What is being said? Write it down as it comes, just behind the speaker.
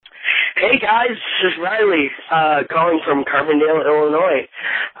Hey guys, this is Riley, calling from Carbondale, Illinois.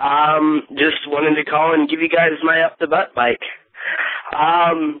 Just wanted to call and give you guys my up-the-butt bike.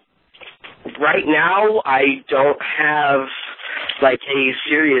 Right now, I don't have, like, a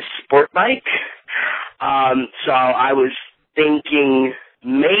serious sport bike, so I was thinking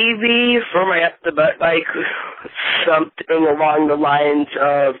maybe for my up-the-butt bike, something along the lines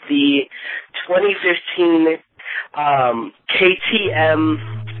of the 2015 KTM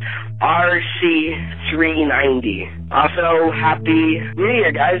RC390. Also, Happy New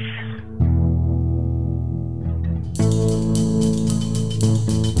Year, guys.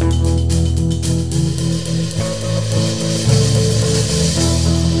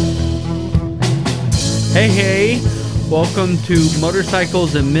 Hey, welcome to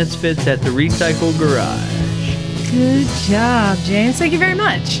Motorcycles and Misfits at the Recycle Garage. Good job, James. Thank you very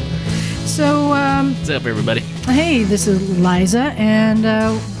much. So, What's up, everybody? hey, this is Liza, and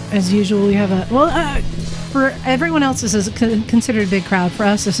as usual, we have for everyone else, this is considered a big crowd. For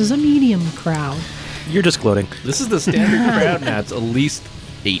us, this is a medium crowd. You're just gloating. This is the standard crowd now. It's at least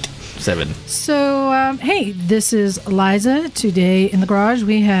 8, 7. So, hey, this is Liza. Today in the garage,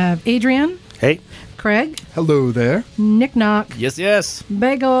 we have Adrian. Hey. Craig. Hello there. Nick Knock. Yes.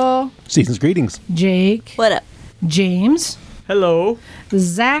 Bagel. Season's greetings. Jake. What up? James. Hello.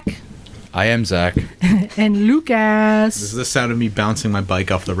 Zach. I am Zach. And Lucas. This is the sound of me bouncing my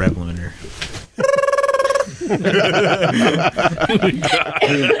bike off the rev limiter.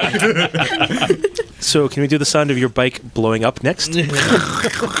 So, can we do the sound of your bike blowing up next? Good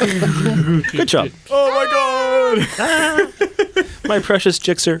job. Oh my god! My precious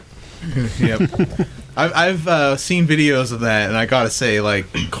Jixer. Yep. I've seen videos of that, and I gotta say, like,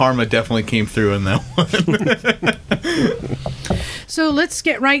 karma definitely came through in that one. So let's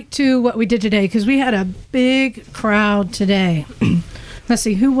get right to what we did today, because we had a big crowd today. Let's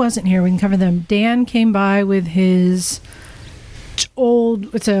see, who wasn't here? We can cover them. Dan came by with his old,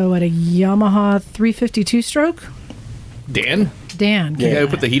 a Yamaha 352 stroke? Dan? Dan. Yeah, who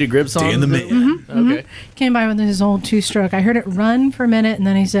put the heated grips on? Dan the man. Mm-hmm. Okay. Came by with his old 2-stroke. I heard it run for a minute, and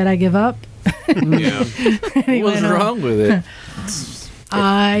then he said, I give up. Yeah. What's wrong with it?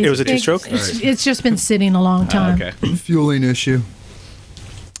 It was a 2-stroke? It's just been sitting a long time. Okay. Fueling issue.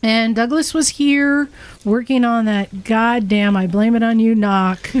 And Douglas was here working on that goddamn, I blame it on you,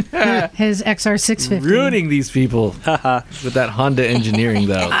 knock, his XR650. Ruining these people with that Honda engineering,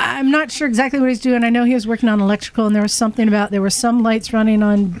 though. I'm not sure exactly what he's doing. I know he was working on electrical, and there was something about, there were some lights running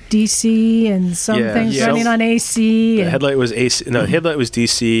on DC and some things running on AC. The headlight was AC. No, headlight was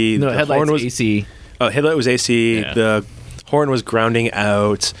DC. No, the headlight horn was AC. Oh, headlight was AC. Yeah. The horn was grounding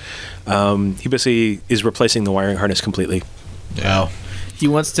out. He basically is replacing the wiring harness completely. Wow. He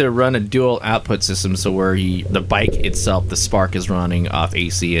wants to run a dual output system, so where the bike itself, the spark is running off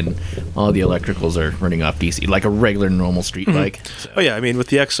AC and all the electricals are running off DC, like a regular normal street bike. So. Oh yeah, I mean with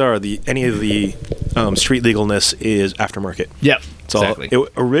the XR, any of the street legalness is aftermarket. Yep, So exactly.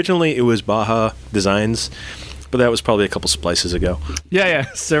 Originally it was Baja Designs, but that was probably a couple splices ago.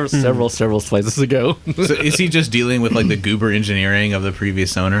 Yeah, several slices ago. So is he just dealing with, like, the goober engineering of the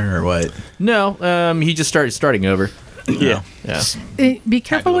previous owner, or what? No, he just started starting over. Yeah. Yeah. Be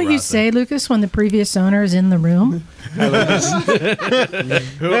careful what you say, Lucas, when the previous owner is in the room.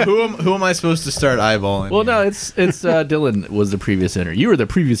 Who am I supposed to start eyeballing? Well, no, it's Dylan was the previous owner. You were the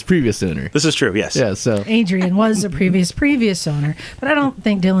previous owner. This is true, yes. Yeah, so Adrian was the previous owner, but I don't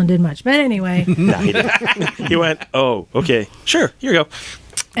think Dylan did much. But anyway. No, he didn't. He went, oh, okay, sure, here you go.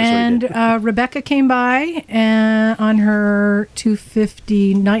 And Rebecca came by on her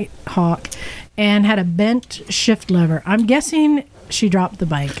 250 Nighthawk and had a bent shift lever. I'm guessing she dropped the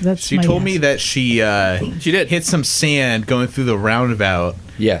bike. She told me that she did hit some sand going through the roundabout.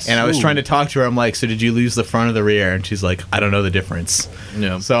 Yes. And I was trying to talk to her. I'm like, so did you lose the front or the rear? And she's like, I don't know the difference.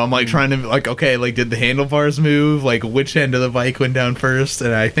 no. So I'm like trying to, like, okay, like, did the handlebars move? Like, which end of the bike went down first?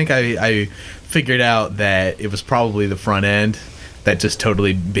 And I think I figured out that it was probably the front end that just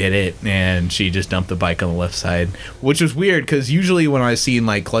totally bit it, and she just dumped the bike on the left side, which was weird because usually when I've seen,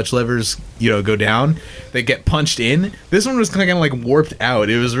 like, clutch levers, go down, they get punched in. This one was kind of like warped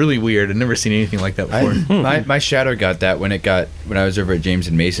out. It was really weird. I'd never seen anything like that before. My Shadow got that when I was over at James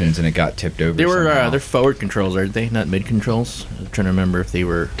and Mason's and it got tipped over. They were somehow. they're forward controls, aren't they? Not mid controls. I'm trying to remember if they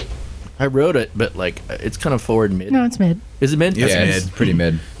were. I wrote it, but like it's kind of forward mid. No, it's mid. Is it mid? Yeah, It's pretty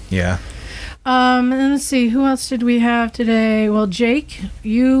mid. Yeah. And let's see, who else did we have today? Well, Jake,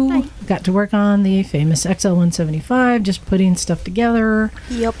 you got to work on the famous XL175, just putting stuff together.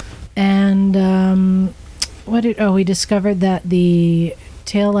 Yep. And we discovered that the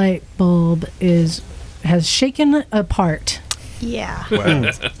taillight bulb has shaken apart. Yeah.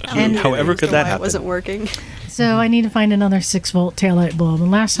 And However could that Why it happen? wasn't working. so I need to find another 6-volt taillight bulb.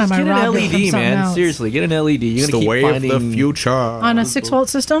 And last time Just I get robbed an it from LED, something man. else. Seriously, get an LED. You're It's gonna the keep way finding of the future. On a 6-volt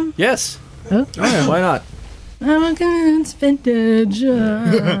system? Yes. Oh. Yeah, why not? I'm a good vintage.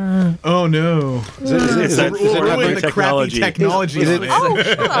 Oh no! Is that Ruin new the technology? crappy technology. Is on it- Oh,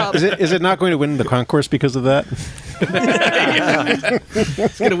 shut up. Is it not going to win the concourse because of that?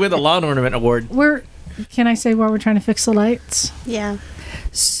 It's gonna win the lawn ornament award. Can I say why we're trying to fix the lights? Yeah.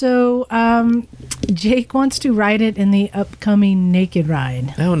 So, Jake wants to ride it in the upcoming Naked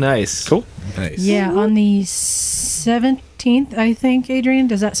Ride. Oh, nice. Cool. Nice. Yeah, on the 17th, I think, Adrian.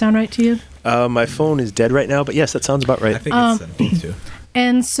 Does that sound right to you? My phone is dead right now, but yes, that sounds about right. I think it's 17 too.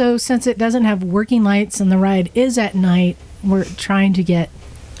 And so, since it doesn't have working lights and the ride is at night, we're trying to get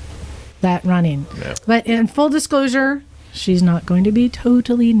that running. Yeah. But in full disclosure, she's not going to be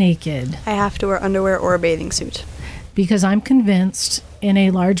totally naked I have to wear underwear or a bathing suit. because I'm convinced in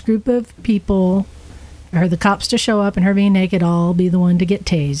a large group of people, or the cops to show up and her being naked, I'll be the one to get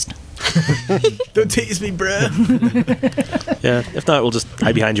tased. Don't tease me, bruh. Yeah. If not, we'll just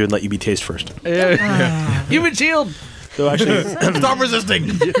hide behind you and let you be tased first. Human shield. So actually, Stop resisting.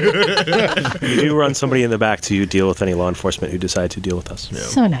 you do run somebody in the back to deal with any law enforcement who decide to deal with us.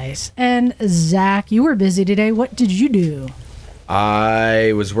 So nice. And Zach, you were busy today. What did you do?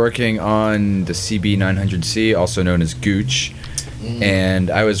 I was working on the CB900C, also known as Gooch, and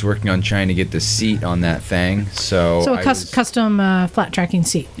I was working on trying to get the seat on that thing. So So a I was- custom flat tracking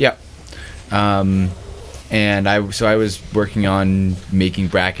seat. Yep. And I was working on making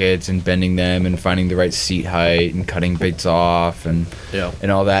brackets and bending them and finding the right seat height and cutting bits off and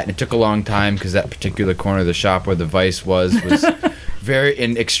all that. And it took a long time because that particular corner of the shop where the vise was very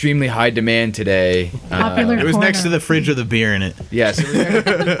in extremely high demand today. Popular It was next to corner. the fridge with a beer in it. Yes.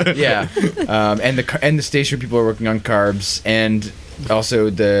 Yeah. And the station people are working on carbs and also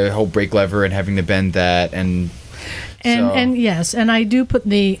the whole brake lever and having to bend that and Yes, and I do put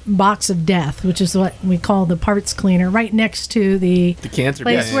the box of death, which is what we call the parts cleaner, right next to the cancer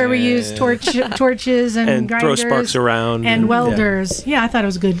place gas. where we use torches and And throw grinders sparks around. and welders. Yeah, I thought it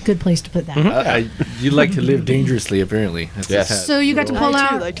was a good place to put that. You like to live dangerously, apparently. That's Yes. just So you got to pull I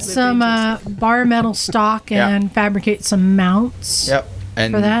too out like to live some bar metal stock Yeah. and fabricate some mounts. Yep.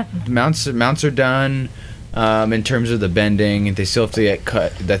 And For that? mounts are done. In terms of the bending, they still have to get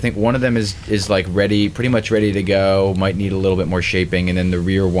cut. I think one of them is like ready, pretty much ready to go. Might need a little bit more shaping, and then the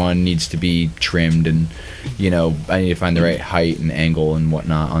rear one needs to be trimmed. And I need to find the right height and angle and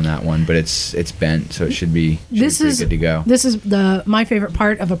whatnot on that one. But it's bent, so it should be pretty good to go. This is my favorite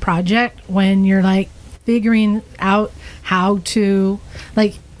part of a project when you're like figuring out how to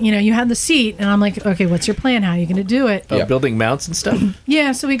you have the seat and I'm like, okay, what's your plan? How are you going to do it? Oh, building mounts and stuff.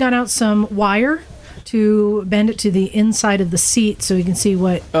 Yeah, so we got out some wire to bend it to the inside of the seat so we can see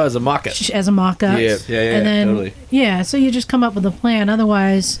what Oh, as a mock-up. as a mock-up. Yeah, and then totally. so you just come up with a plan.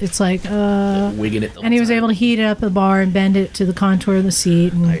 Otherwise, it's like Wigging it. and he was able to heat it up the bar and bend it to the contour of the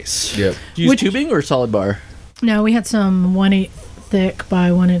seat. And Nice. Yep. Do you use Which- tubing or solid bar? No, we had some 1/8 thick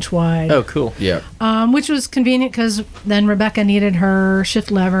by 1 inch wide. Oh, cool. Yep. Which was convenient because then Rebecca needed her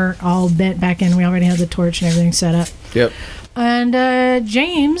shift lever all bent back in. We already had the torch and everything set up. Yep. And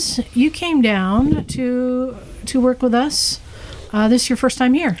James, you came down to work with us. This is your first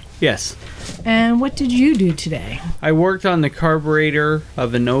time here. Yes. And what did you do today? I worked on the carburetor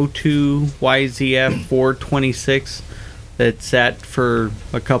of an 02 YZF 426 that sat for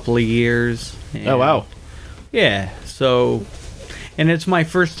a couple of years. Oh, wow. Yeah. So, and it's my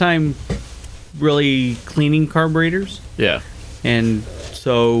first time really cleaning carburetors. Yeah. And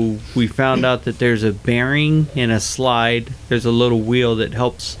so we found out that there's a bearing and a slide. There's a little wheel that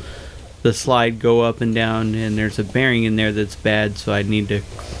helps the slide go up and down, and there's a bearing in there that's bad, so I need to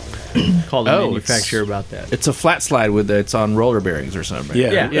call the manufacturer about that. It's a flat slide it's on roller bearings or something.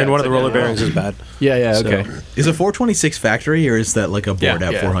 Right? Yeah, and one of the roller bearings is bad. Yeah, So- okay. Is a 426 factory or is that like a board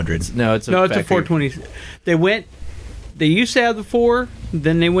at 400? No, it's a No, it's a factory. 420. They used to have the 4,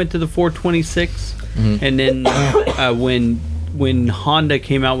 then they went to the 426, and then when Honda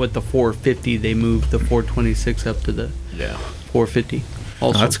came out with the 450, they moved the 426 up to the 450.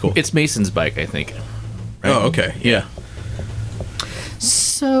 Also, Oh, that's cool. It's Mason's bike, I think. Oh, okay. Yeah.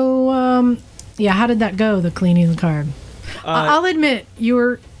 So, how did that go, the cleaning the carb? I'll admit, you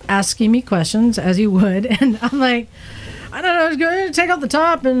were asking me questions, as you would, and I'm like, I don't know, I was going to take off the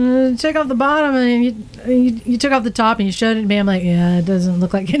top and take off the bottom, and you took off the top and you showed it to me. I'm like, yeah, it doesn't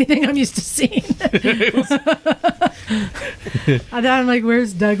look like anything I'm used to seeing. I'm like,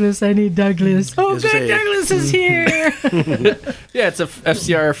 where's Douglas? I need Douglas. Oh, good, Douglas is here. Yeah, it's a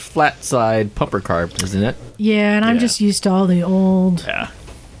FCR flat side pumper carb, isn't it? Yeah, and I'm just used to all the old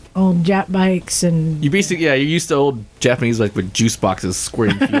Jap bikes, and you're used to old Japanese like with juice boxes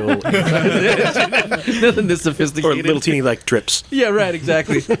squirting fuel. Nothing this sophisticated. Or little teeny like drips. Yeah, right,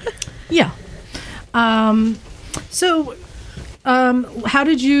 exactly. Yeah. So, how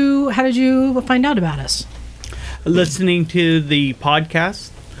did you find out about us? Listening to the podcast,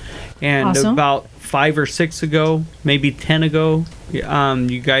 and Awesome. about 5 or 6 ago, maybe 10 ago,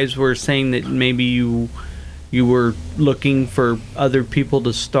 you guys were saying that maybe you were looking for other people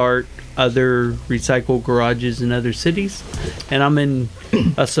to start other recycle garages in other cities, and I'm in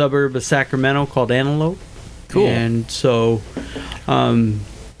a suburb of Sacramento called Antelope. Cool. And so,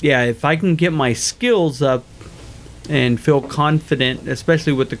 if I can get my skills up and feel confident,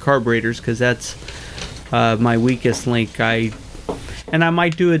 especially with the carburetors, because that's my weakest link. I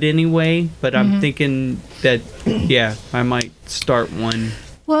might do it anyway, but I'm thinking that, I might start one.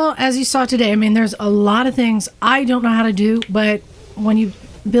 Well, as you saw today, I mean, there's a lot of things I don't know how to do, but when you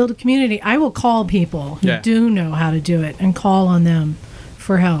build a community, I will call people who do know how to do it and call on them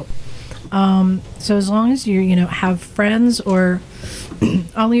for help. So as long as you have friends, or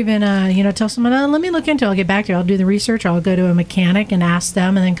I'll even tell someone, let me look into it, I'll get back to you, I'll do the research, I'll go to a mechanic and ask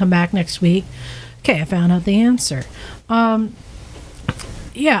them, and then come back next week. Okay, I found out the answer. I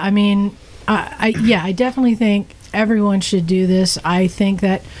definitely think everyone should do this. I think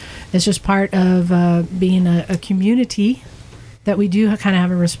that it's just part of being a community, that we do kind of have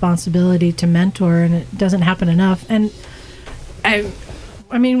a responsibility to mentor, and it doesn't happen enough. And I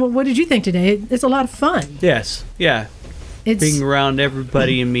mean, what did you think today? It's a lot of fun. Yes, yeah. It's being around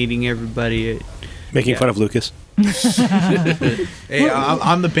everybody and meeting everybody. Making fun of Lucas. Hey,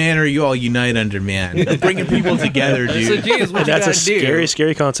 I'm the banner you all unite under, man. Bringing people together, dude. So, James, what That's a you gotta do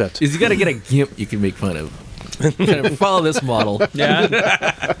scary concept. is you got to get a gimp you can make fun of. Kind of follow this model.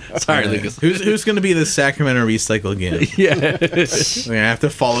 Yeah. Sorry, Lucas. Who's going to be the Sacramento Recycle again? Yeah. I have to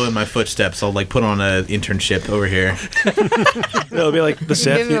follow in my footsteps. I'll put on an internship over here. It'll be like the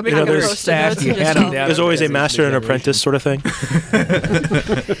Seth. Give him a There's post-it notes and just there's always a master and apprentice sort of thing.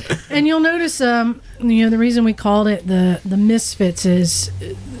 And you'll notice, the reason we called it the Misfits is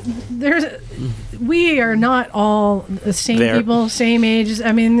we are not all the same people, same ages.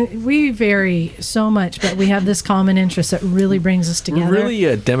 I mean, we vary so much, but we have this common interest that really brings us together. We're really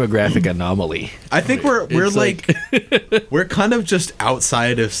a demographic anomaly. I think we're we're kind of just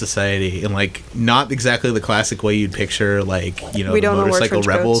outside of society, and not exactly the classic way you'd picture We the don't know where motorcycle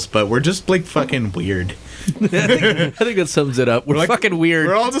trench rebels, coats. but we're just fucking weird. I think that sums it up. We're fucking weird.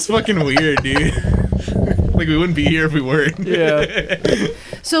 We're all just fucking weird, dude. We wouldn't be here if we weren't. Yeah.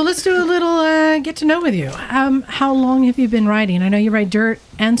 So let's do a little get to know with you. How long have you been riding? I know you ride dirt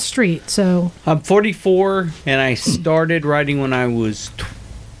and street, so... I'm 44, and I started riding when I was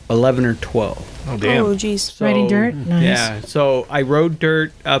 11 or 12. Oh, damn. Oh, geez. So, Riding dirt? Nice. Yeah, so I rode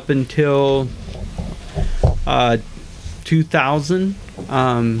dirt up until 2000.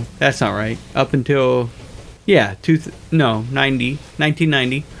 That's not right. Up until,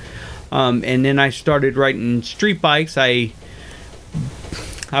 1990. And then I started riding street bikes. I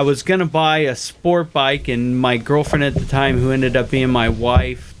was going to buy a sport bike, and my girlfriend at the time, who ended up being my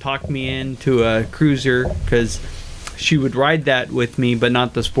wife, talked me into a cruiser because she would ride that with me, but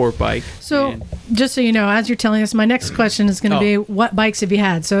not the sport bike. So, And- just so you know, as you're telling us, my next question is going to be, what bikes have you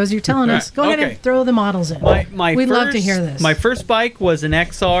had? So as you're telling us, go ahead Okay. and throw the models in. We'd love to hear this. My first bike was an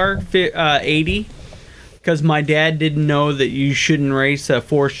XR 80, because my dad didn't know that you shouldn't race a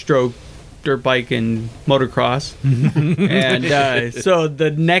 4-stroke dirt bike in motocross. And so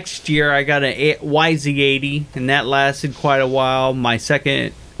the next year I got a YZ80, and that lasted quite a while. My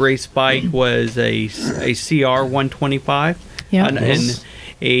second race bike was a CR 125. Yeah. And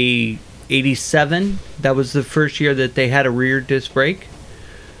a 87. That was the first year that they had a rear disc brake.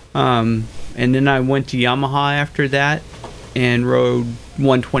 And then I went to Yamaha after that and rode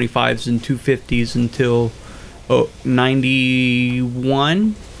 125s and 250s until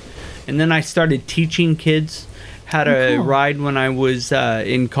 91. And then I started teaching kids how to ride when I was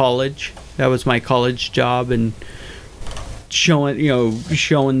in college. That was my college job, and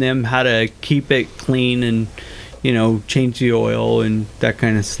showing them how to keep it clean and change the oil and that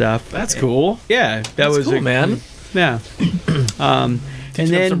kind of stuff. That's cool. Yeah, That's cool, man. Yeah. And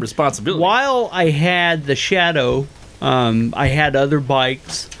then some responsibility. while I had the Shadow, I had other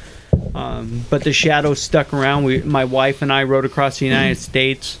bikes But the shadow stuck around. My wife and I rode across the United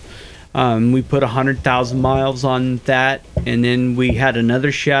States. We put 100,000 miles on that, and then we had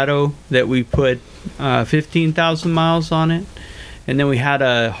another shadow that we put 15,000 miles on it, and then we had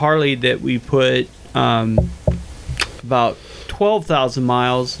a Harley that we put about 12,000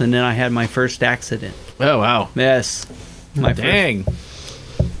 miles, and then I had my first accident. Oh wow! Yes, my Dang.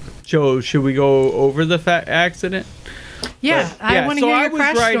 So should we go over the accident? Yeah, But, I want to so hear I your was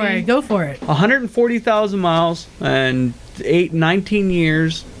crash story. riding- Go for it. 140,000 miles and 19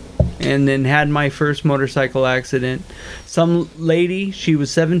 years, and then had my first motorcycle accident. Some lady, she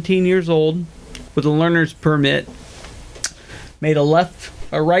was 17 years old, with a learner's permit, made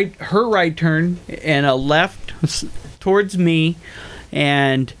her right turn and a left towards me,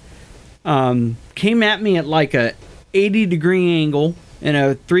 and came at me at like a 80-degree angle in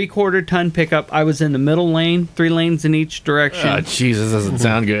a 3/4 ton pickup. I was in the middle lane, 3 lanes in each direction. Oh, Jesus, doesn't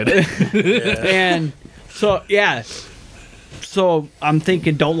sound good. And so so I'm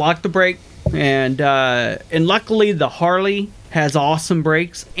thinking, don't lock the brake, and luckily the Harley has awesome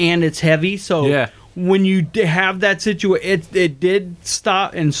brakes and it's heavy, so Yeah. when you have that situation, it did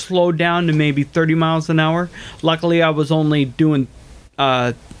stop and slow down to maybe 30 miles an hour. Luckily I was only doing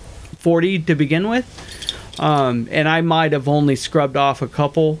 40 to begin with, and I might have only scrubbed off a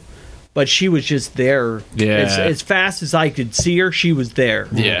couple, but she was just there. Yeah. As fast as I could see her, she was there.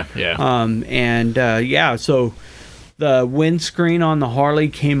 Yeah. So the windscreen on the Harley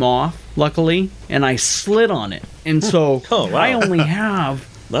came off, luckily, and I slid on it. And so Oh, wow. I only have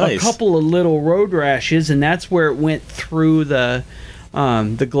Nice. a couple of little road rashes, and that's where it went through the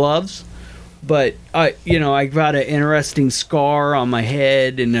gloves. But I got an interesting scar on my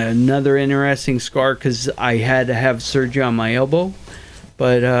head and another interesting scar because I had to have surgery on my elbow.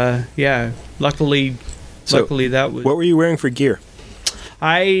 But luckily that was. What were you wearing for gear?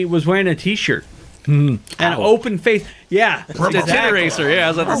 I was wearing a T-shirt. An open face, yeah. The Tit Racer, yeah, I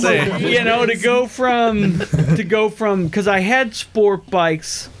was about to say. To go from because I had sport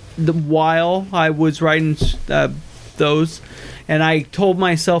bikes while I was riding those, and I told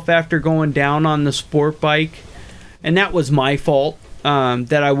myself after going down on the sport bike, and that was my fault,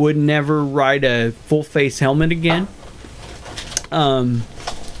 that I would never ride a full face helmet again.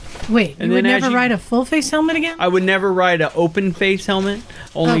 Wait, And you would then as never you- ride a full face helmet again? I would never ride an open face helmet,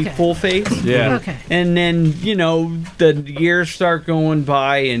 only Okay. full face. Yeah. Okay. And then, the years start going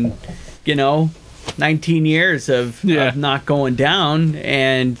by, and, 19 years of not going down.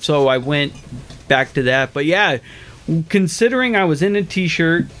 And so I went back to that. But yeah, considering I was in a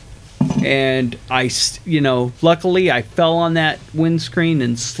T-shirt, and luckily I fell on that windscreen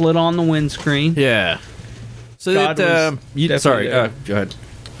and slid on the windscreen. Yeah. So God that was sorry, definitely go ahead.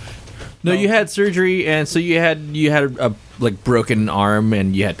 No, you had surgery, and so you had a broken arm,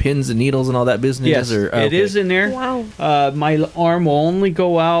 and you had pins and needles and all that business. Yes, it is in there. Wow. My arm will only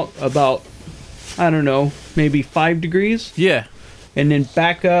go out about, I don't know, maybe 5 degrees, Yeah, and then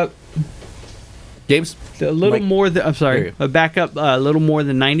back up James. a little Mike. more than, I'm There sorry, back up a little more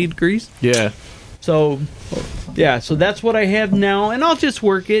than 90 degrees. Yeah, So, so that's what I have now, and I'll just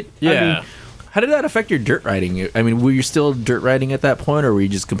work it. yeah. I mean, How did that affect your dirt riding? I mean, were you still dirt riding at that point, or were you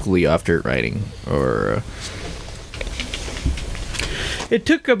just completely off dirt riding? Or it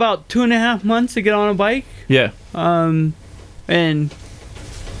took about 2.5 months to get on a bike, yeah, and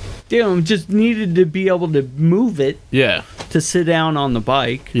just needed to be able to move it yeah, to sit down on the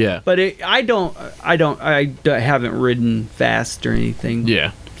bike. yeah, But I haven't ridden fast or anything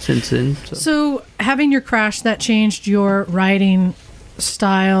yeah. since then. So, having your crash, that changed your riding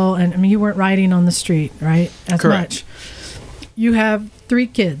style, and I mean, you weren't riding on the street, right? As Correct. much. You have 3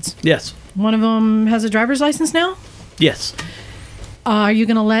 kids. Yes. One of them has a driver's license now. Yes. Are you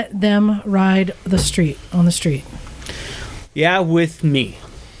going to let them ride on the street? Yeah, with me.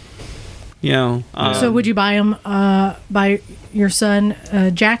 So, would you buy him? Buy your son,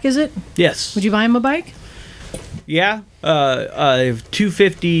 Jack? Is it? Yes. Would you buy him a bike? Yeah.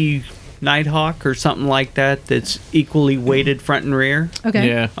 250 Nighthawk or something like that. That's equally weighted front and rear. Okay.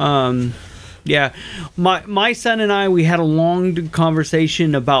 Yeah. Yeah, my son and I, we had a long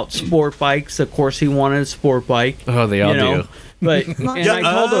conversation about sport bikes. Of course, he wanted a sport bike. Oh, they all do. But and I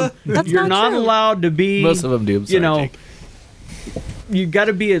told him, That's you're not not true. allowed to be. Most of them do. I'm sorry, Jake. You got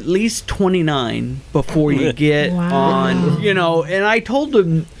to be at least 29 before you get Wow. on. And I told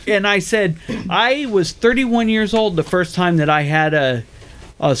him, and I said, I was 31 years old the first time that I had a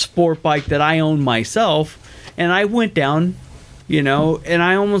sport bike that I owned myself, and I went down, and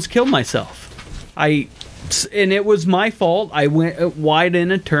I almost killed myself. And it was my fault. I went wide in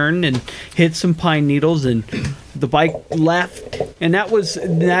a turn and hit some pine needles, and the bike left. And that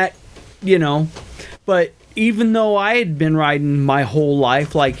but even though I had been riding my whole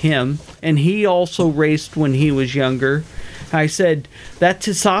life like him, and he also raced when he was younger, I said, that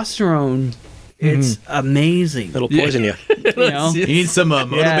testosterone, it's amazing. It'll poison you. You need some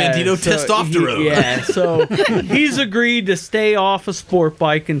Motobandido testosterone. So he's agreed to stay off a sport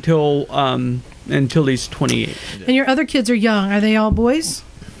bike until he's 28. And your other kids are young. Are they all boys?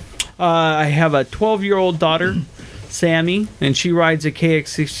 I have a 12-year-old daughter, Sammy, and she rides a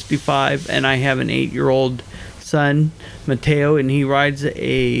KX65, and I have an 8-year-old son, Mateo, and he rides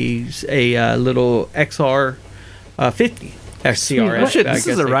a little XR 50. XCRS. Shit, this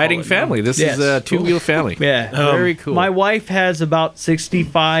is a riding family. This is a two-wheel family. Yeah. Very cool. My wife has about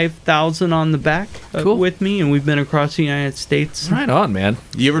 65,000 on the back with me, and we've been across the United States. Right on, man.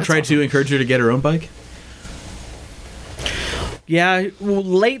 You ever tried to encourage her to get her own bike? Yeah, well,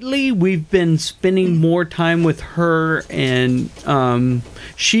 lately we've been spending more time with her, and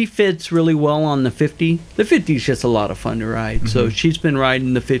she fits really well on the 50. The 50 is just a lot of fun to ride, so she's been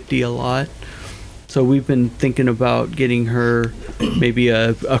riding the 50 a lot. So we've been thinking about getting her maybe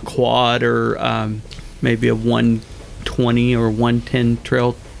a quad or maybe a 120 or 110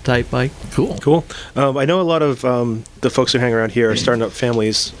 trail type bike. Cool. I know a lot of the folks who hang around here are starting up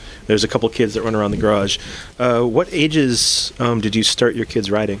families. There's a couple kids that run around the garage. What ages did you start your kids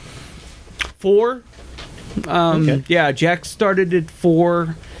riding? 4. Okay. Yeah, Jack started at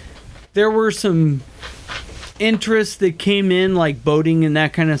 4. There were some interests that came in, like boating and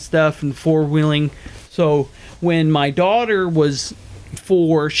that kind of stuff, and four-wheeling. So when my daughter was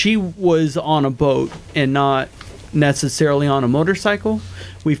 4, she was on a boat and not necessarily on a motorcycle.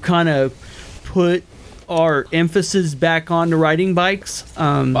 We've kind of put our emphasis back on the riding bikes.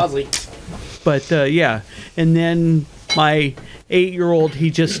 But yeah, and then my 8-year-old,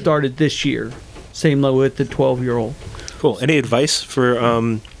 he just started this year. Same with the 12-year-old. Cool. Any advice for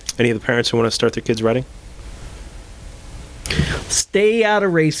any of the parents who want to start their kids riding? Stay out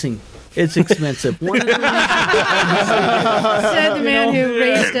of racing. It's expensive. One of the Said the man who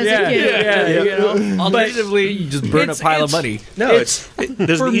raced as a kid. Alternatively, you just burn a pile of money. No, there's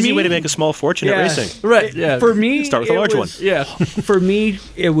an easy way to make a small fortune at racing. Right. Yeah. For me, Start with a large one. Yeah. For me,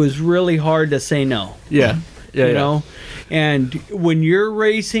 it was really hard to say no. Yeah. You know, and when you're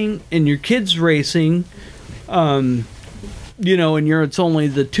racing and your kid's racing, and it's only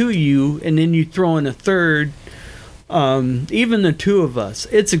the two of you, and then you throw in a third. Even the two of us,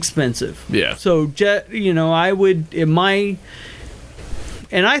 it's expensive. Yeah. So, I would, and I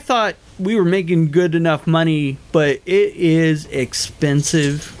thought we were making good enough money, but it is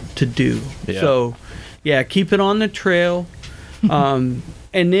expensive to do. Yeah. So, yeah, keep it on the trail. And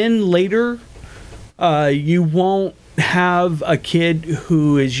then later, you won't have a kid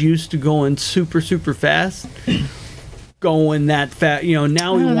who is used to going super, super fast. Going that fast,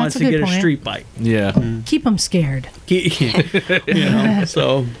 now he wants to get a street bike. Yeah. Keep them scared.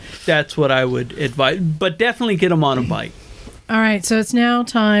 So that's what I would advise. But definitely get them on a bike. All right, so it's now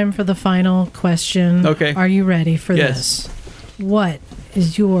time for the final question. Okay. Are you ready for Yes. this? What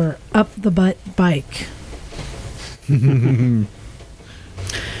is your up the butt bike?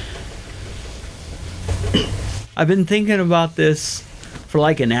 I've been thinking about this for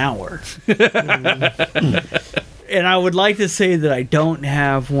like an hour. And I would like to say that I don't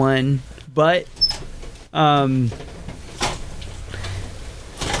have one, but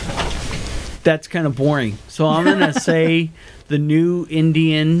that's kind of boring. So I'm going to say the new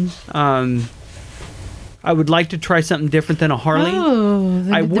Indian. I would like to try something different than a Harley. Oh,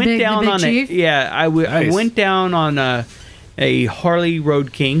 I went down on Chief? I went down on a Harley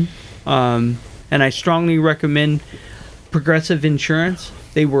Road King, and I strongly recommend Progressive Insurance.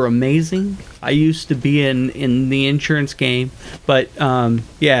 They were amazing. I used to be in the insurance game, but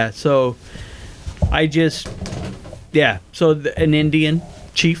so I just so an Indian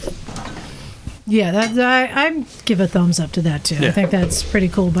Chief. Yeah, I give a thumbs up to that too. I think that's a pretty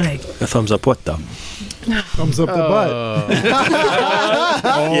cool bike. A thumbs up what, though? Thumbs up the butt.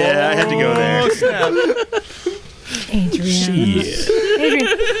 Yeah, I had to go there. Adrian. Adrian.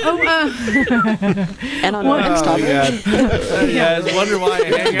 And on our next topic. Yeah, I was wondering why I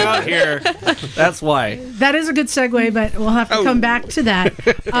hang out here. That's why. That is a good segue, but we'll have to come back to that.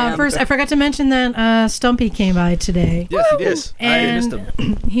 First, I forgot to mention that Stumpy came by today. Yes, he did. I missed And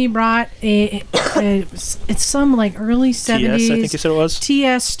him. he brought it's some like early 70s TS, I think you said it was.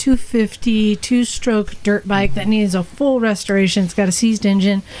 TS 250 two-stroke dirt bike that needs a full restoration. It's got a seized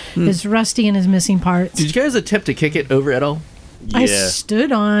engine. It's rusty and is missing parts. Did you guys attempt to kick it over at all? I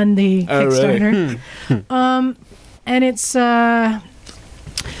stood on the Kickstarter. And it's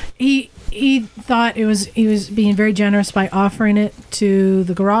he thought he was being very generous by offering it to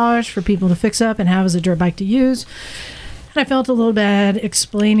the garage for people to fix up and have as a dirt bike to use. And I felt a little bad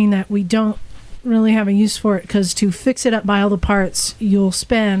explaining that we don't really have a use for it because to fix it up, buy all the parts, you'll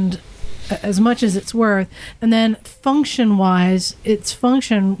spend as much as it's worth, and then function-wise, its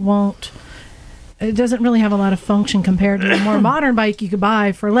function won't. It doesn't really have a lot of function compared to a more modern bike you could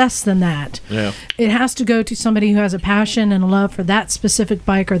buy for less than that. Yeah. It has to go to somebody who has a passion and a love for that specific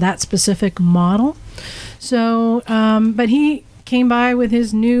bike or that specific model. So, but he came by with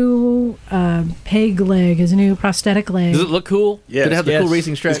his new peg leg, his new prosthetic leg. Does it look cool? Yes. Did it have the cool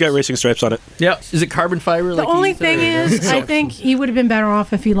racing stripes? He's got racing stripes on it. Yeah. Is it carbon fiber? The only thing is, I think he would have been better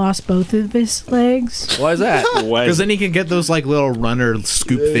off if he lost both of his legs. Why is that? Because then he can get those like little runner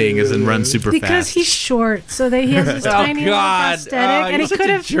scoop things and run super Because fast. he's short, so that he has this tiny little prosthetic, and he could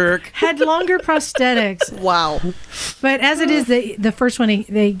have had longer prosthetics. Wow. But as it is, the first one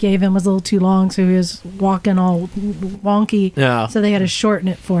they gave him was a little too long, so he was walking all wonky. Yeah. So they had to shorten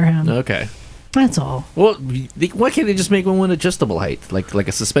it for him. Okay. That's all. Well, why can't they just make one adjustable height, like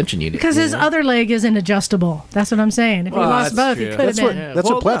a suspension unit? Because his other leg isn't adjustable. That's what I'm saying. If he lost both, he could have been. That's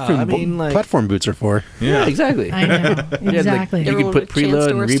what platform boots are for. Yeah, exactly. I know. Exactly. You can put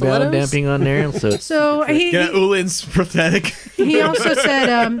preload and rebound damping on there. So he Ulin's prosthetic. He also said,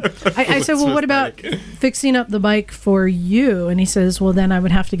 I said, well, what about fixing up the bike for you? And he says, well, then I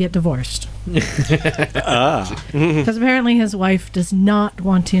would have to get divorced. Because apparently his wife does not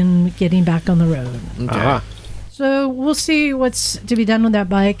want him getting back on the road. Okay. So we'll see what's to be done with that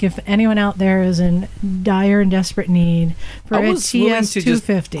bike. If anyone out there is in dire and desperate need for I a was willing TS to just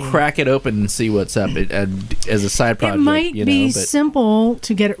 250. crack it open and see what's up as a side project. It might be simple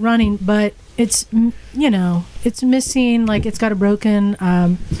to get it running, but it's it's missing, like it's got a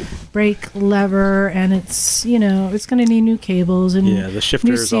broken brake lever, and it's it's going to need new cables and the shifter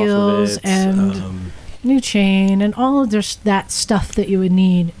new is off seals of it. and new chain and all of that stuff that you would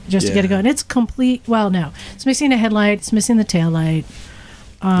need just to get it going. It's complete. Well, no, it's missing a headlight. It's missing the tail light.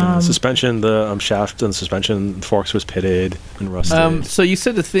 Suspension, the shaft and suspension forks was pitted and rusted. So you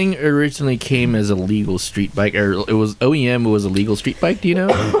said the thing originally came as a legal street bike, or it was OEM was a legal street bike. Do you know,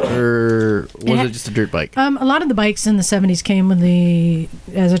 or was it just a dirt bike? A lot of the bikes in the 70s came with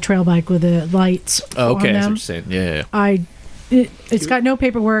as a trail bike with the lights. Oh, okay, on that's them. what you're saying. Yeah. It's got no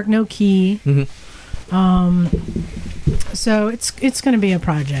paperwork, no key. Mm-hmm. So it's going to be a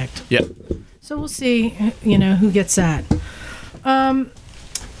project. Yeah. So we'll see, who gets that.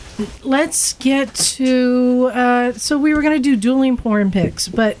 Let's get to. So we were going to do dueling porn pics,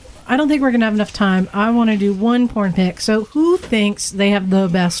 but I don't think we're going to have enough time. I want to do one porn pic. So who thinks they have the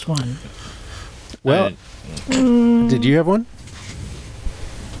best one? Well, did you have one?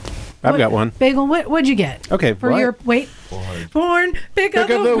 I've got one. Bagel, what'd you get? Okay. For your porn pick of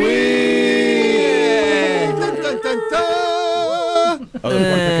the week.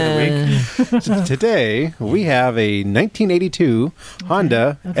 So today we have a 1982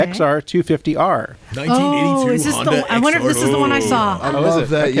 Honda XR 250R. 1982 is this Honda I wonder if this is the one I saw. I love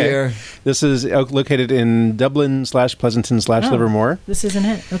that year. This is located in Dublin/Pleasanton/Livermore. This isn't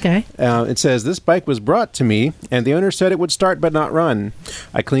it. Okay. It says, this bike was brought to me, and the owner said it would start but not run.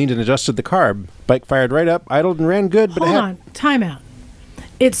 I cleaned and adjusted the carb. Bike fired right up, idled and ran good, but Hold on. Time out.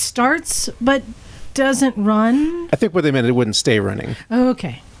 It starts but doesn't run? I think what they meant, it wouldn't stay running.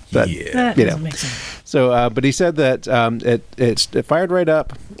 Okay. But, That doesn't make sense. So, but he said that it fired right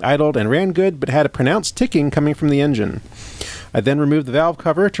up, idled, and ran good, but had a pronounced ticking coming from the engine. I then removed the valve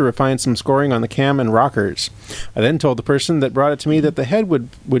cover to refine some scoring on the cam and rockers. I then told the person that brought it to me that the head would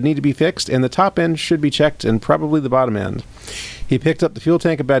need to be fixed and the top end should be checked and probably the bottom end. He picked up the fuel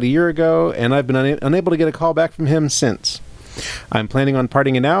tank about a year ago, and I've been unable to get a call back from him since. I'm planning on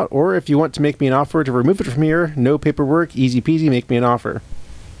parting it out, or if you want to make me an offer to remove it from here, no paperwork, easy peasy, make me an offer.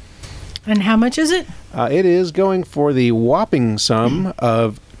 And how much is it? It is going for the whopping sum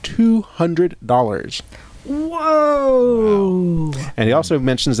of $200. Whoa! And he also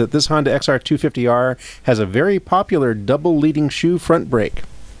mentions that this Honda XR 250R has a very popular double leading shoe front brake.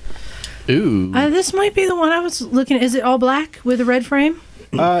 Ooh. This might be the one I was looking at. Is it all black with a red frame?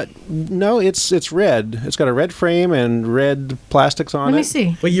 No, it's red. It's got a red frame and red plastics on it. Let me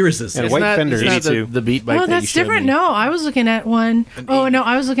see. What year is this? And white fenders. It's not the beat bike. Oh, that you that's showed different. me. No, I was looking at one. Oh, no,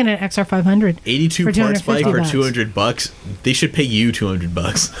 I was looking at XR 500. 82 for parts bike for $250. $200. They should pay you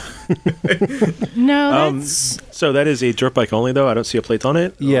 $200. No, that's... So that is a dirt bike only, though? I don't see a plate on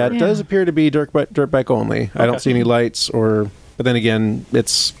it? Yeah, it does appear to be dirt bike only. I don't see any lights but then again,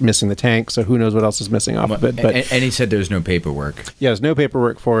 it's missing the tank, so who knows what else is missing off of it. But And he said there's no paperwork. yeah, there's no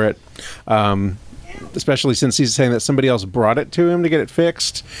paperwork for it, especially since he's saying that somebody else brought it to him to get it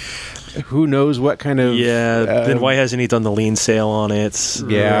fixed. who knows what kind of then why hasn't he done the lean sale on it?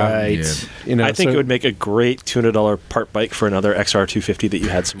 Right. Yeah. You know, I think so it would make a great $200 part bike for another XR250 that you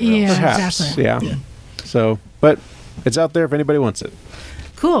had somewhere Yeah. else. perhaps, Exactly. yeah. So, but it's out there if anybody wants it.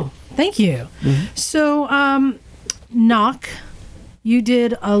 Cool. Thank you. So, Knock, you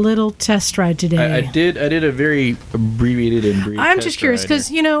did a little test ride today. I did a very abbreviated and brief. I'm test just curious ride.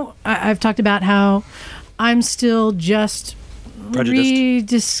 because, I've talked about how I'm still just Prejudiced.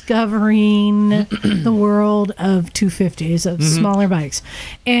 rediscovering the world of 250s, of smaller bikes.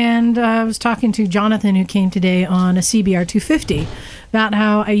 And I was talking to Jonathan, who came today on a CBR 250, about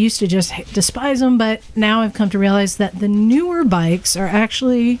how I used to just despise them, but now I've come to realize that the newer bikes are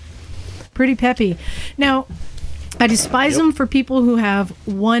actually pretty peppy. Now, I despise them for people who have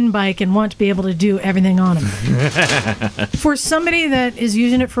one bike and want to be able to do everything on them. For somebody that is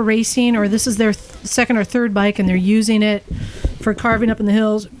using it for racing, or this is their second or third bike and they're using it for carving up in the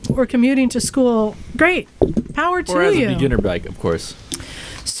hills or commuting to school, great. Power to or as you. a beginner bike, of course.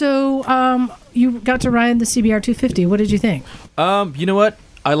 So, you got to ride the CBR 250. What did you think? You know what?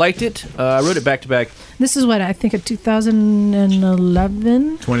 I liked it. I rode it back to back. This is what I think of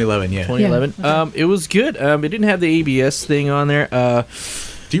 2011. 2011, yeah. 2011. Yeah, okay. It was good. It didn't have the ABS thing on there.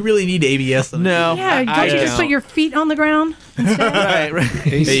 Do you really need ABS on No. Yeah, don't you just put your feet on the ground instead? right.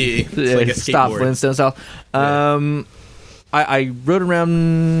 Hey, it's like a Stop skateboard. Flintstone style. I rode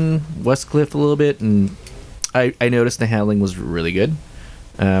around Westcliff a little bit, and I noticed the handling was really good.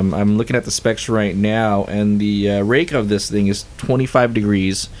 I'm looking at the specs right now, and the rake of this thing is 25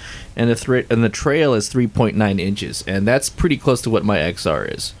 degrees, and the trail is 3.9 inches, and that's pretty close to what my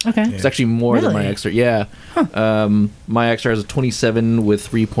XR is. Okay. It's actually more than my Really? XR. Yeah. My XR is a 27 with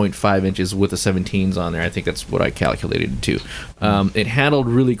 3.5 inches with the 17s on there. I think that's what I calculated it to. It handled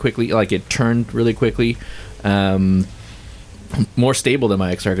really quickly, like it turned really quickly. More stable than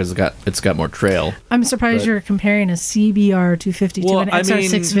my XR because it's got more trail. I'm surprised But- you're comparing a CBR 250 to an XR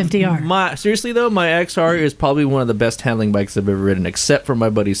 650R. Seriously though, my XR is probably one of the best handling bikes I've ever ridden, except for my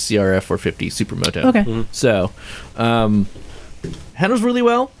buddy's CRF 450 Supermoto. Okay. So, handles really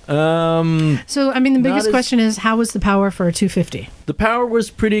well. So, I mean, the Not biggest as- question is, how was the power for a 250? The power was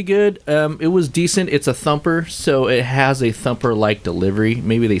pretty good. It was decent. It's a thumper, so it has a thumper-like delivery.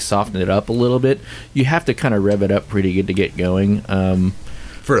 Maybe they softened it up a little bit. You have to kind of rev it up pretty good to get going.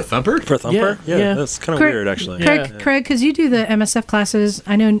 For a thumper? For a thumper? Yeah. That's kind of Craig- weird, actually. Craig, because you do the MSF classes,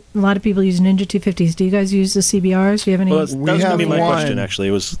 I know a lot of people use Ninja 250s. Do you guys use the CBRs? Do you have any? Well, that was We going to have be my one. question, actually.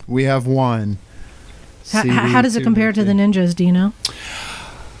 It was We have one. How does it compare to the Ninjas? Do you know?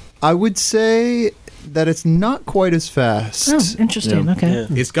 I would say that it's not quite as fast. Oh, interesting. Yeah. Okay. yeah.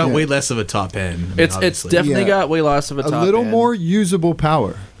 It's got Yeah. way less of a top end. I mean, It's obviously. definitely Yeah. got way less of a A top little end. more usable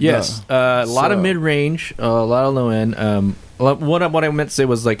power. Yes, a lot of So- mid range, a lot of low end. What I meant to say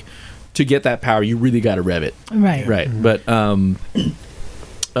was like, to get that power, you really got to rev it, Right. right? But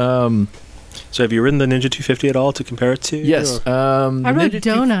So have you ridden the Ninja 250 at all to compare it to? yes, or- I rode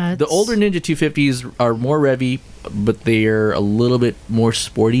Donuts. The older Ninja 250s are more revvy, but they're a little bit more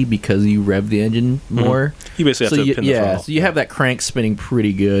sporty because you rev the engine more. You basically have to pin the yeah, throttle. so you have that crank spinning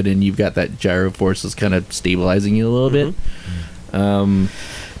pretty good, and you've got that gyro forces kind of stabilizing you a little bit.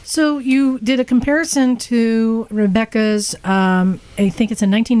 So you did a comparison to Rebecca's, I think it's a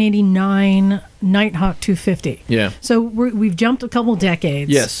 1989 Nighthawk 250. Yeah. So we've jumped a couple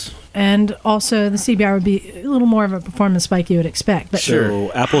decades. Yes. And also the CBR would be a little more of a performance bike you would expect. But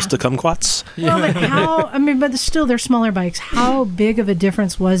So apples to kumquats? well, but how? I mean, but still, they're smaller bikes. How big of a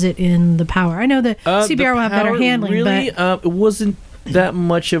difference was it in the power? I know the CBR will have better handling, really, but it wasn't that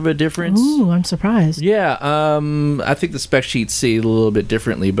much of a difference. ooh, I'm surprised. Yeah, I think the spec sheets say it a little bit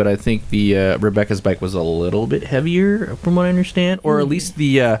differently, but I think the Rebecca's bike was a little bit heavier, from what I understand, or at least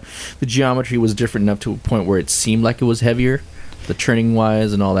the geometry was different enough to a point where it seemed like it was heavier, the turning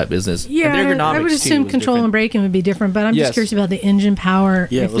wise and all that business. Yeah, And the ergonomics, I would too, assume was control and different. braking would be different, but I'm Yes. just curious about the engine power.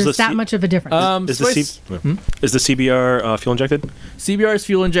 Yeah, if was there's the that C- much of a difference. Is the CBR fuel injected? CBR is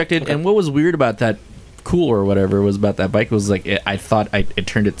fuel injected, and what was weird about that cooler or whatever was about that bike was like I thought it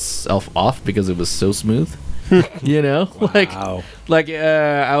turned itself off because it was so smooth. You know, Wow. like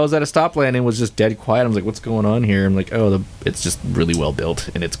I was at a stoplight and it was just dead quiet. I was like, "What's going on here?" I'm like, "Oh, it's just really well built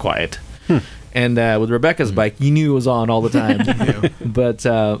and it's quiet." And with Rebecca's bike, you knew it was on all the time, but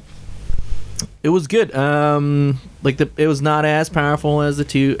it was good. It was not as powerful as the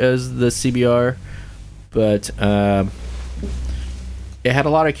CBR, but it had a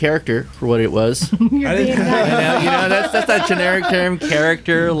lot of character for what it was. You're being nice. That's that generic term,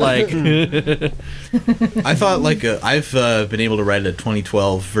 character. Like, I thought I've been able to ride a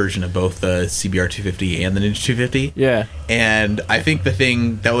 2012 version of both the CBR 250 and the Ninja 250. yeah, And I think the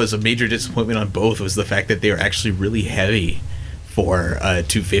thing that was a major disappointment on both was the fact that they were actually really heavy for a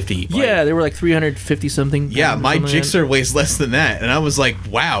 250 bike. yeah, they were like 350 something. Yeah, my something like that. Gixxer weighs less than that, and I was like,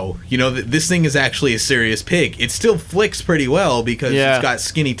 wow, this thing is actually a serious pig. It still flicks pretty well because Yeah. it's got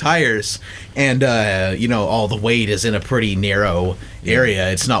skinny tires, and all the weight is in a pretty narrow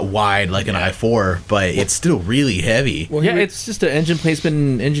area. It's not wide like an i4, but it's still really heavy. Yeah, it's just an engine placement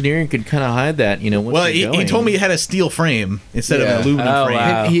and engineering could kind of hide that, once Well, you're he going. told me it had a steel frame instead of Yeah. an aluminum Oh, frame.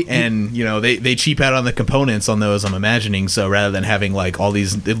 wow. And, they cheap out on the components on those, I'm imagining, so rather than having, like, all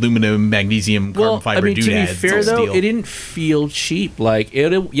these aluminum, magnesium, carbon fiber to be doodads, fair it's all though, steel. it didn't feel cheap. Like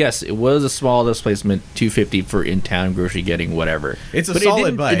yes, it was a small displacement 250 for in-town grocery getting whatever. It's a but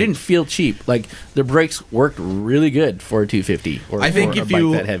solid bike. It didn't feel cheap. Like the brakes worked really good for a 250 or I think for if a bike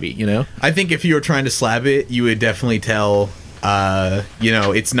you- that heavy. I think if you were trying to slab it, you would definitely tell,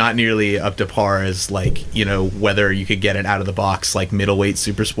 it's not nearly up to par as, like, whether you could get it out of the box, like middleweight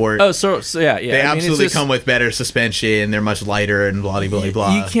super sport. Oh, so yeah. They I mean, absolutely it's just- come with better suspension. They're much lighter and blah, blah,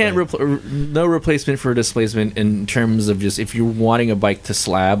 blah. You can't no replacement for displacement in terms of just if you're wanting a bike to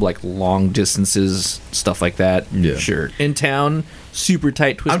slab like long distances, stuff like that. Yeah. Sure. In town, super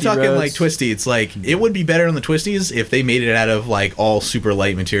tight twisty I'm talking roads. like twisty. It's like it would be better on the twisties if they made it out of like all super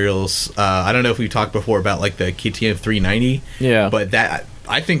light materials. I don't know if we talked before about like the KTM 390. Yeah. But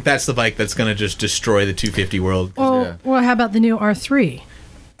I think that's the bike that's going to just destroy the 250 world. Well, how about the new R3?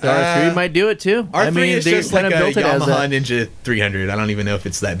 The R3 might do it too. R3 is they just like kinda a built it as Yamaha Ninja 300. I don't even know if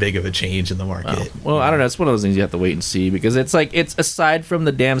it's that big of a change in the market. Well, I don't know. It's one of those things you have to wait and see because it's like it's aside from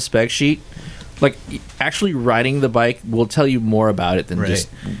the damn spec sheet. Like actually riding the bike will tell you more about it than Right. just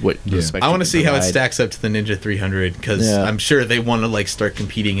what the spec I want to sheet see how it provide. stacks up to the Ninja 300 because Yeah. I'm sure they want to like start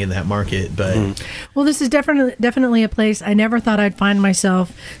competing in that market. But Well, this is definitely a place I never thought I'd find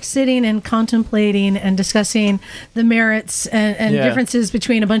myself sitting and contemplating and discussing the merits and Yeah. differences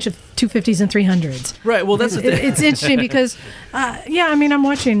between a bunch of 250s and 300s. Right. Well, that's the thing. It's interesting because, I'm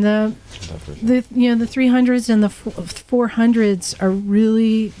watching the 300s and the 400s are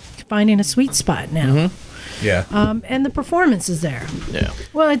really finding a sweet spot now. yeah, And the performance is there. Yeah.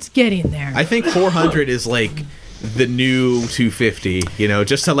 Well, it's getting there. I think 400 is like the new 250.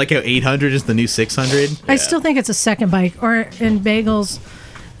 Just like how 800 is the new 600. I still think it's a second bike, or in Bagels.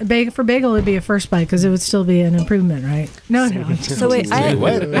 For Bagel, it'd be a first bike because it would still be an improvement, right? No. So wait, I'm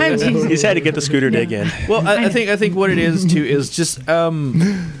teasing. He's had to get the scooter dig in. Well, I think what it is too is just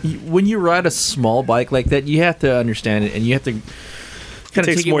when you ride a small bike like that, you have to understand it, and you have to kind of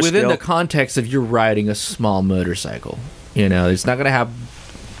takes take it more within skill. the context of you're riding a small motorcycle. It's not going to have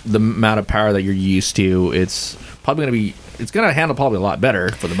the amount of power that you're used to. It's probably going to be. It's going to handle probably a lot better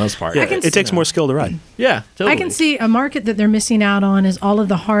for the most part. Yeah, it takes more skill to ride. Yeah, totally. I can see a market that they're missing out on is all of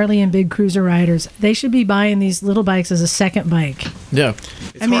the Harley and big cruiser riders. They should be buying these little bikes as a second bike. Yeah.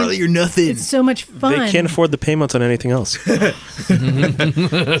 It's Harley or nothing. It's so much fun. They can't afford the payments on anything else. Stop.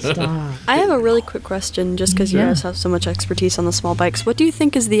 I have a really quick question, just because you Yeah. guys have so much expertise on the small bikes. What do you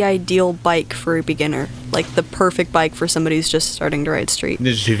think is the ideal bike for a beginner? Like the perfect bike for somebody who's just starting to ride street?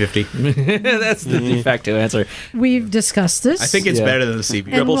 Ninja 250. That's the de facto answer. We've discussed this. I think it's Yeah. better than the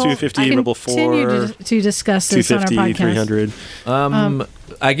CB. And Rebel we'll 250, Rebel 4, continue to discuss this on our 250, podcast. 300.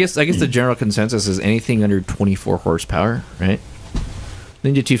 I guess the general consensus is anything under 24 horsepower, right?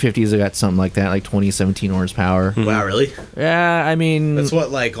 Ninja 250s have got something like that, like 2017 horsepower. Wow, really? Yeah, I mean, That's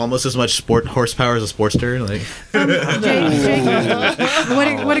what, like, almost as much sport horsepower as a Sportster? Like,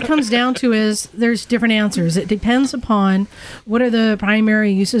 Jake, what it comes down to is there's different answers. It depends upon what are the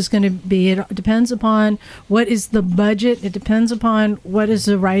primary uses going to be. It depends upon what is the budget. It depends upon what is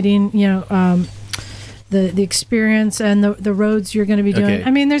the riding, the experience and the roads you're going to be doing. Okay.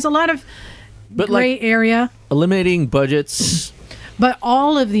 I mean, there's a lot of gray area, eliminating budgets. but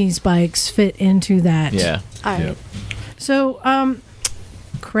all of these bikes fit into that. Yeah. All right. So,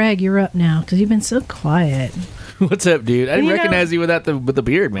 Craig, you're up now because you've been so quiet. What's up, dude? I didn't You know- recognize you with the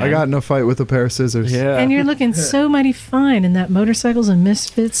beard, man. I got in a fight with a pair of scissors. Yeah. And you're looking so mighty fine in that Motorcycles and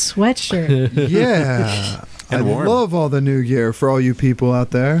Misfits sweatshirt. Yeah. I And warm. love all the new gear for all you people out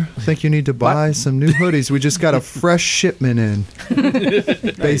there. I think you need to buy some new hoodies. We just got a fresh shipment in.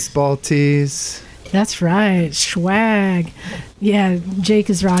 Baseball tees. That's right. Swag. Yeah, Jake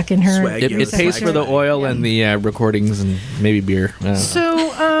is rocking her. Swag. It pays for the oil and the recordings and maybe beer. I don't know.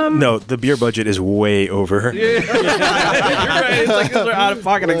 So, No, the beer budget is way over. You're right. It's like those are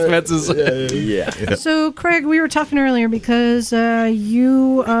out-of-pocket expenses. Yeah. So, Craig, we were talking earlier because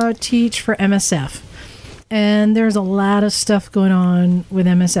you teach for MSF. And there's a lot of stuff going on with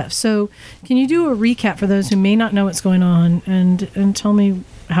MSF. So can you do a recap for those who may not know what's going on and tell me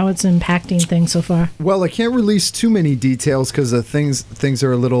how it's impacting things so far? Well, I can't release too many details because things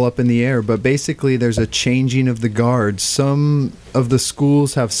are a little up in the air, but basically there's a changing of the guard. Some of the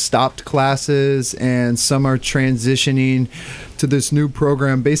schools have stopped classes and some are transitioning to this new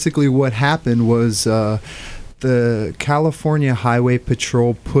program. Basically what happened was the California Highway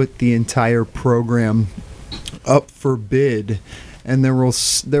Patrol put the entire program up for bid, and there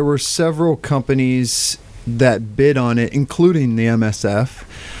were several companies that bid on it, including the MSF,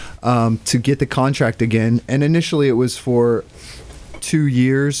 to get the contract again. And initially it was for 2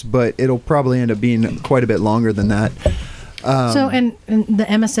 years, but it'll probably end up being quite a bit longer than that. And the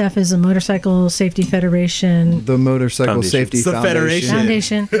MSF is a Motorcycle Safety Federation. The Motorcycle Foundation. Safety It's the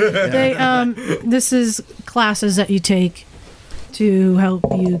Foundation. They, this is classes that you take to help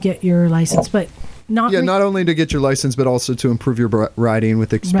you get your license, but not only to get your license, but also to improve your riding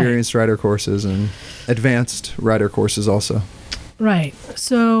with experienced rider courses and advanced rider courses also. Right.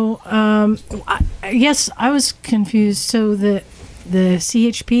 So, I guess I was confused. So the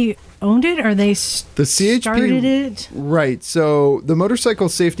CHP owned it, or they started it? Right. So the Motorcycle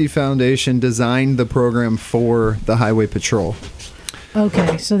Safety Foundation designed the program for the Highway Patrol.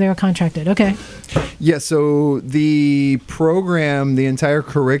 Okay, so they're contracted. Okay. Yeah, so the program, the entire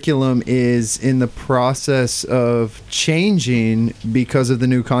curriculum is in the process of changing because of the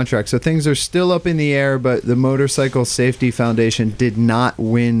new contract. So things are still up in the air, but the Motorcycle Safety Foundation did not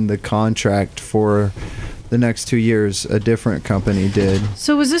win the contract for the next 2 years. A different company did.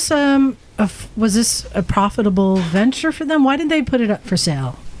 So was this a profitable venture for them? Why did they put it up for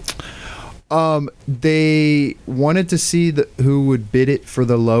sale? They wanted to see who would bid it for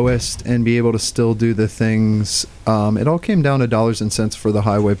the lowest and be able to still do the things. It all came down to dollars and cents for the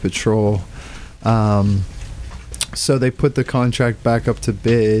Highway Patrol. So they put the contract back up to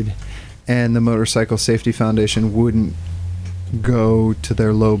bid, and the Motorcycle Safety Foundation wouldn't go to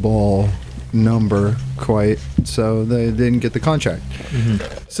their lowball number quite, so they didn't get the contract.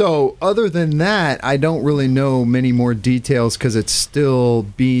 Mm-hmm. So other than that, I don't really know many more details because it's still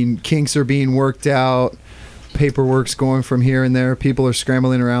kinks are being worked out, paperwork's going from here and there, people are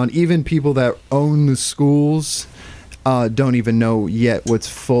scrambling around. Even people that own the schools don't even know yet what's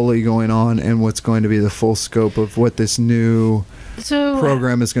fully going on and what's going to be the full scope of what this new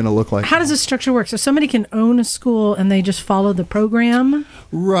program is going to look like. How does the structure work? So somebody can own a school and they just follow the program?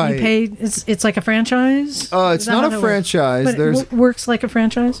 Right. You pay, it's like a franchise? It's not a franchise. But it works like a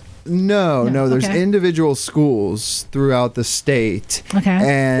franchise? No. There's okay. individual schools throughout the state.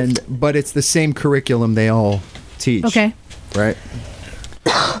 Okay. But it's the same curriculum they all teach. Okay. Right.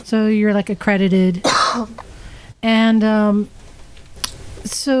 So you're like accredited. And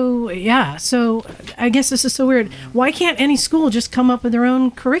so I guess this is so weird. Why can't any school just come up with their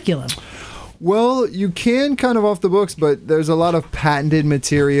own curriculum? Well, you can kind of off the books, but there's a lot of patented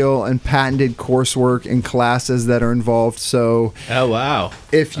material and patented coursework and classes that are involved. So, oh wow,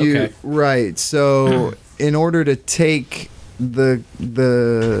 if you right, so in order to take the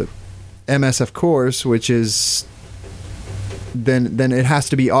MSF course, which is then it has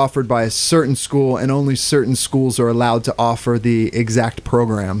to be offered by a certain school, and only certain schools are allowed to offer the exact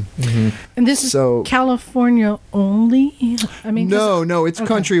program. Mm-hmm. And this is California only? I mean, no, it's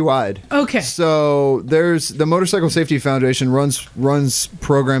countrywide. Okay. So there's the Motorcycle Safety Foundation runs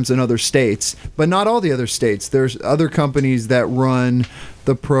programs in other states, but not all the other states. There's other companies that run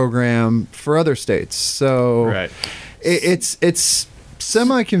the program for other states. So it's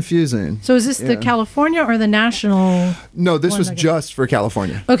semi-confusing. So is this the California or the national? No, this was just for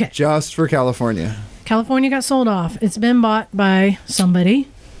California. Okay. Just for California. California got sold off. It's been bought by somebody.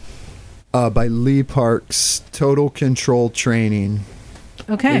 By Lee Parks. Total Control Training.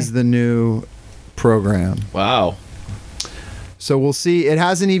 Okay. Is the new program. Wow. So we'll see. It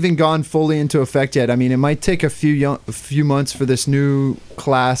hasn't even gone fully into effect yet. I mean, it might take a few months for this new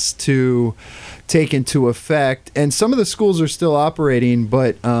class to take into effect, and some of the schools are still operating,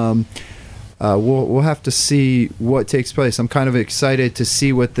 but we'll have to see what takes place. I'm kind of excited to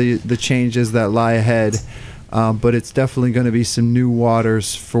see what the changes that lie ahead, but it's definitely going to be some new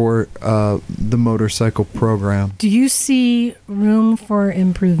waters for the motorcycle program. Do you see room for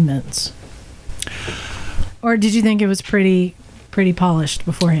improvements, or did you think it was pretty pretty polished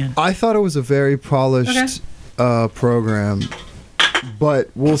beforehand? I thought it was a very polished program, but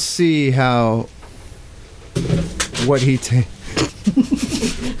we'll see what he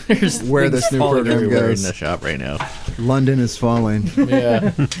where this new program goes. In the shop right now. London is falling.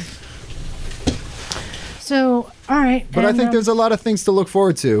 Yeah. So, all right. But I think there's a lot of things to look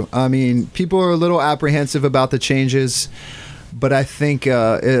forward to. I mean, people are a little apprehensive about the changes, but I think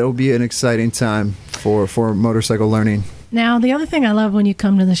it'll be an exciting time for motorcycle learning. Now, the other thing I love when you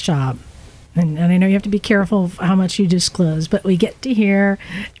come to the shop, and I know you have to be careful of how much you disclose, but we get to hear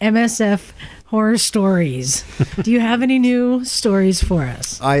MSF horror stories. Do you have any new stories for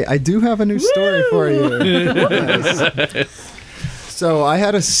us? I do have a new story for you. Yes. So I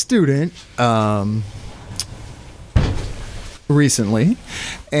had a student recently,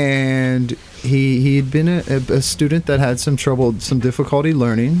 and he'd been a student that had some difficulty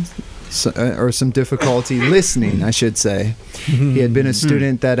learning, or some difficulty listening, I should say. He had been a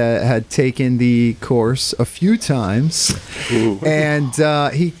student that had taken the course a few times. And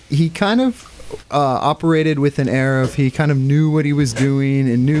he kind of operated with an air of, he kind of knew what he was doing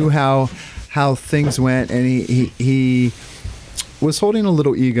and knew how things went, and he was holding a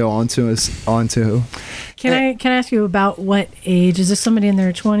little ego onto. Can I ask you about what age? Is this somebody in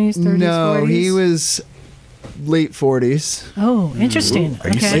their 20s, 30s, No, 40s? he was late 40s. Oh, interesting. Are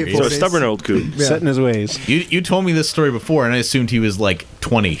you serious? So a stubborn old coot. Set in his ways. You told me this story before, and I assumed he was like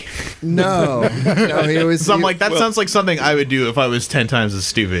 20. No, he was. So I'm like, that sounds like something I would do if I was 10 times as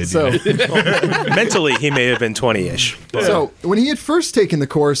stupid. So Mentally, he may have been 20-ish. So when he had first taken the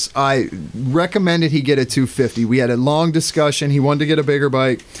course, I recommended he get a 250. We had a long discussion. He wanted to get a bigger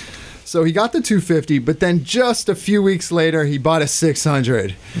bike. So he got the 250, but then just a few weeks later, he bought a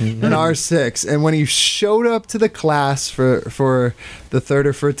 600, an R6. And when he showed up to the class for the third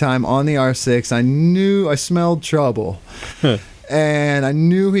or fourth time on the R6, I smelled trouble. And I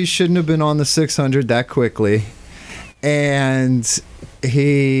knew he shouldn't have been on the 600 that quickly. And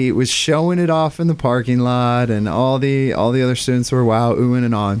he was showing it off in the parking lot, and all the other students were oohing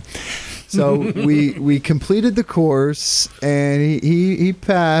and on. So we completed the course, and he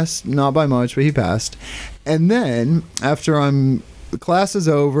passed, not by much, but he passed. And then after the class is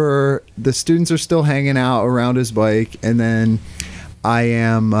over, the students are still hanging out around his bike, and then I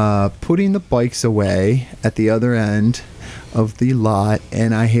am putting the bikes away at the other end of the lot,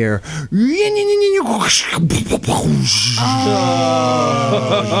 and I hear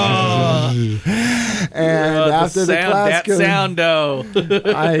and after the class goes,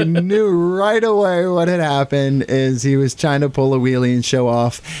 I knew right away what had happened is he was trying to pull a wheelie and show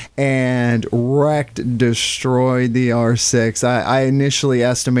off, and destroyed the R6. I initially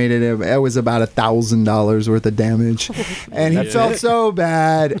estimated it was about $1,000 worth of damage, and he felt so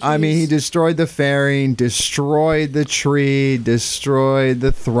bad. I mean, he destroyed the fairing, destroyed the tree, destroyed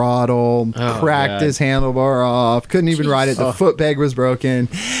the throttle, cracked his handlebar off, couldn't even ride it. The foot peg was broken,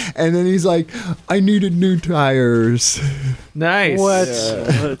 and then he's like, I needed new tires. Nice. What?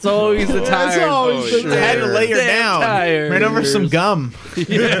 It's always the tires. It's always the I had to lay her down. Tires. Ran over some gum.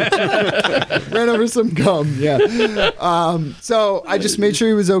 Ran over some gum. Yeah. So I just made sure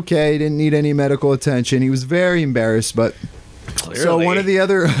he was okay. Didn't need any medical attention. He was very embarrassed, but. Clearly. So one of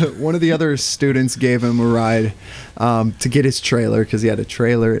the other students gave him a ride to get his trailer, because he had a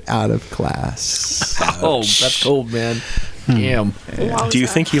trailer out of class. Oh, that's cold, man. Damn. Do you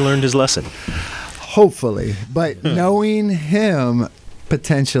think he learned his lesson? Hopefully, but knowing him,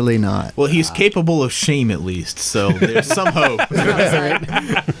 potentially not. Well, he's capable of shame at least, so there's some hope.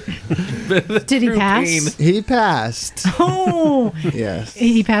 Did he pass? He passed. Oh, Yes.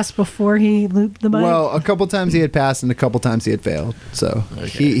 he passed before he looped the bike? Well, a couple times he had passed, and a couple times he had failed. So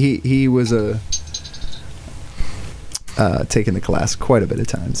he was taking the class quite a bit of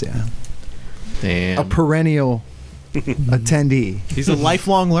times. Yeah. Damn. A perennial attendee. He's a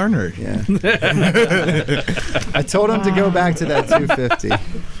lifelong learner. Yeah. I told him to go back to that 250.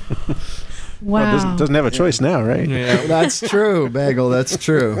 wow. Doesn't have a choice now, right? Yeah. That's true, Bagel. That's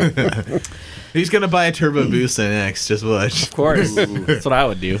true. He's gonna buy a turbo boost next. Just watch. Of course. That's what I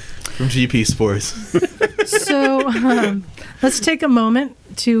would do. From GP Sports. So let's take a moment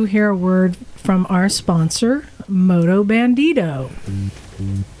to hear a word from our sponsor, Motobandido.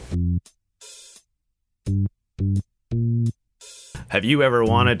 Have you ever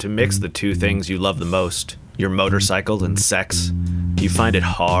wanted to mix the two things you love the most, your motorcycle and sex? Do you find it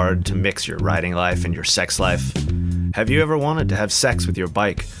hard to mix your riding life and your sex life? Have you ever wanted to have sex with your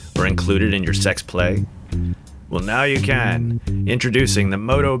bike or include it in your sex play? Well, now you can. Introducing the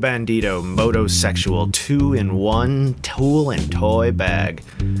Motobandido Motosexual 2-in-1 tool and toy bag.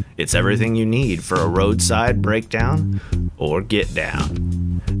 It's everything you need for a roadside breakdown or get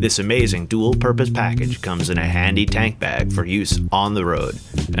down. This amazing dual-purpose package comes in a handy tank bag for use on the road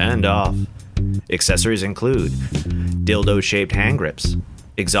and off. Accessories include dildo-shaped hand grips,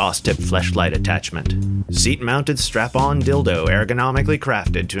 exhaust tip fleshlight attachment, seat-mounted strap-on dildo ergonomically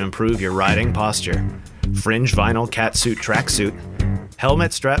crafted to improve your riding posture, fringe vinyl catsuit tracksuit,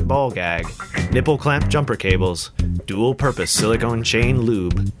 helmet strap ball gag, nipple clamp jumper cables, dual-purpose silicone chain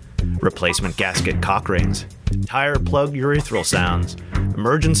lube, replacement gasket cock rings, tire plug urethral sounds,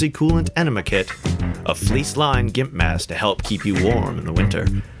 emergency coolant enema kit, a fleece-lined gimp mask to help keep you warm in the winter,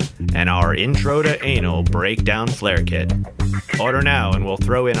 and our Intro to Anal Breakdown Flare Kit. Order now and we'll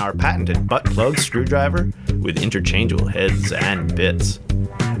throw in our patented butt plug screwdriver with interchangeable heads and bits.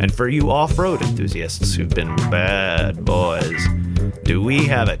 And for you off-road enthusiasts who've been bad boys, do we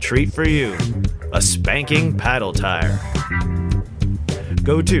have a treat for you? A spanking paddle tire.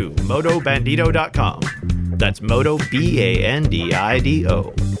 Go to motobandido.com. That's Moto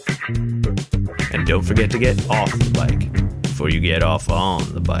BANDIDO. And don't forget to get off the bike before you get off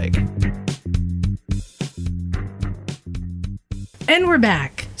on the bike. And we're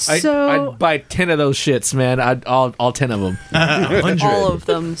back. I'd buy 10 of those shits, man. All 10 of them. 100. All of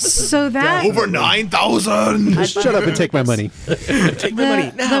them. So that Over 9,000. Just shut up and take my money. Take my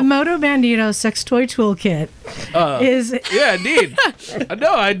money now. the Motobandido sex toy toolkit is Yeah, indeed.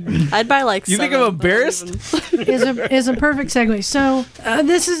 No, I'd buy like You think 7, I'm embarrassed? is a perfect segue. So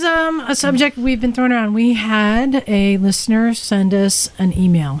this is a subject we've been throwing around. We had a listener send us an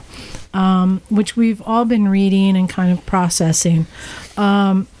email, which we've all been reading and kind of processing.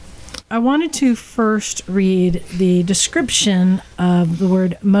 I wanted to first read the description of the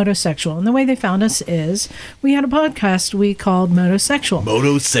word motosexual. And the way they found us is we had a podcast we called Motosexual.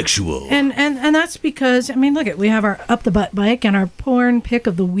 Motosexual. And that's because, I mean, look at, we have our up the butt bike and our porn pick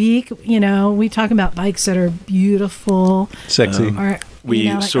of the week. You know, we talk about bikes that are beautiful. Sexy. Or, We you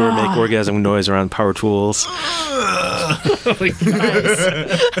know, like, sort of make orgasm noise around power tools.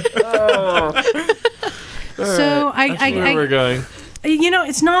 So Where we're going. you know,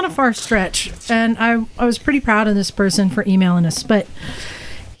 it's not a far stretch, and I was pretty proud of this person for emailing us, but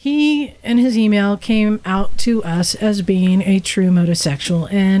he, in his email, came out to us as being a true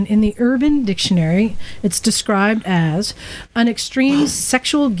motosexual, and in the Urban Dictionary, it's described as an extreme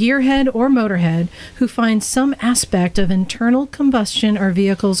sexual gearhead or motorhead who finds some aspect of internal combustion or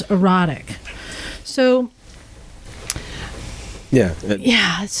vehicles erotic. So Yeah.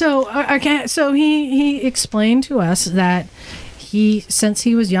 So okay. So he explained to us that he, since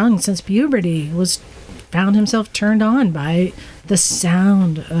he was young, since puberty, found himself turned on by the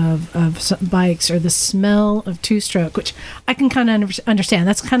sound of bikes or the smell of two-stroke, which I can kind of understand.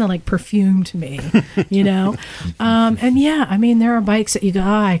 That's kind of like perfume to me, you know. And yeah, I mean, there are bikes that you go,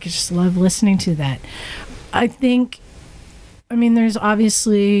 I could just love listening to that. I think, I mean, there's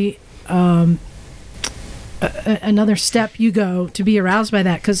obviously another step you go to be aroused by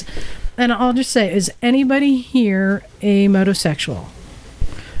that, because, and I'll just say, is anybody here a motosexual?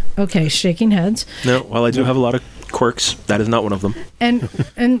 Okay, shaking heads. No, while I do have a lot of quirks, that is not one of them.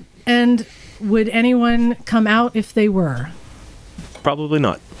 And would anyone come out if they were? Probably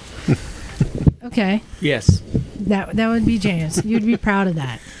not. Okay, Yes. that would be James. You'd be proud of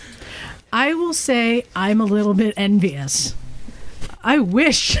that. I will say I'm a little bit envious. I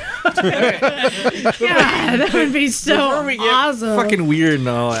wish. God, that would be so awesome. Fucking weird and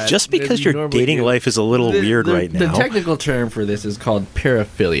all that. Just because your dating life is a little weird right now. The technical term for this is called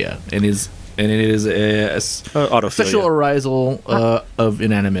paraphilia, and it is a autophilia. sexual arousal of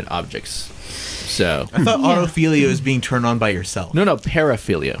inanimate objects. So I thought autophilia was being turned on by yourself. no,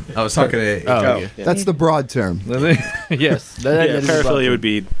 paraphilia. I was talking to. Oh, That's the broad term. yes. That is Paraphilia would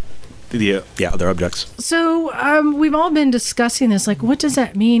be the other objects. So we've all been discussing this. Like, what does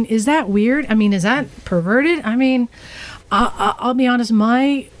that mean? Is that weird? I mean, is that perverted? I mean, I'll be honest.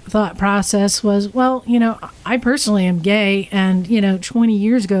 My thought process was, well, you know, I personally am gay, and you know, 20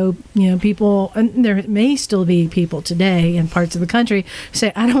 years ago, you know, people, and there may still be people today in parts of the country who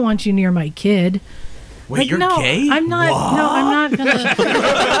say, I don't want you near my kid. Wait, Like, you're no, gay? I'm not. What? No, I'm not gonna.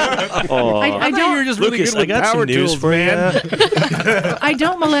 I don't. You're just really Lucas, good with I got power some news tools, for man. you. I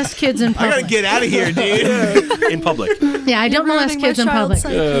don't molest kids in I public. gotta get out of here, dude. In public. Yeah, I don't molest ruining my kids in public. child's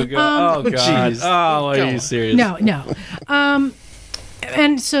psyche. Oh god. Oh god. jeez. Oh, are you serious? No.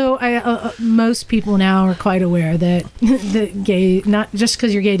 And so most people now are quite aware that gay, not just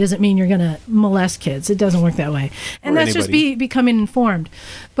because you're gay doesn't mean you're going to molest kids. It doesn't work that way. And that's just becoming informed.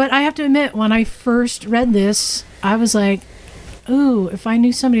 But I have to admit, when I first read this, I was like, ooh, if I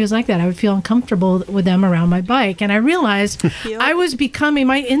knew somebody was like that, I would feel uncomfortable with them around my bike. And I realized I was becoming,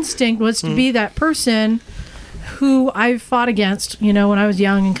 my instinct was to be that person who I fought against, when I was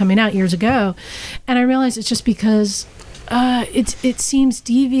young and coming out years ago. And I realized it's just because it seems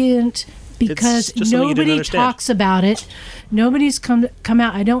deviant because nobody talks about it. Nobody's come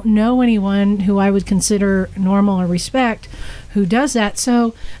out. I don't know anyone who I would consider normal or respect who does that.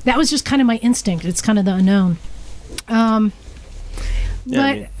 So that was just kind of my instinct. It's kind of the unknown.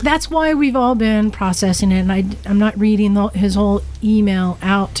 But that's why we've all been processing it, and I'm not reading his whole email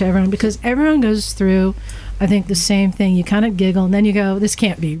out to everyone because everyone goes through, I think, the same thing. You kind of giggle, and then you go, this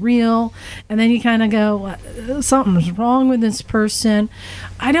can't be real, and then you kind of go, something's wrong with this person.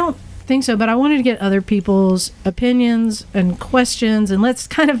 I don't think so, but I wanted to get other people's opinions and questions, and let's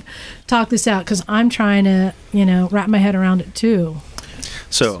kind of talk this out because I'm trying to, wrap my head around it too.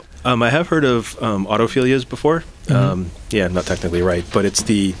 So I have heard of autophilias before. Yeah, not technically right, but it's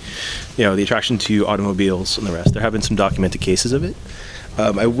the attraction to automobiles and the rest. There have been some documented cases of it.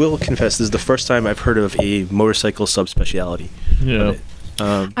 I will confess, this is the first time I've heard of a motorcycle subspeciality. Yeah.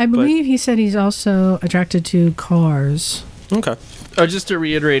 I believe he said he's also attracted to cars. Okay. Just to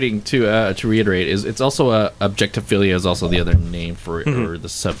reiterate, it's also objectophilia is also the other name for it, or the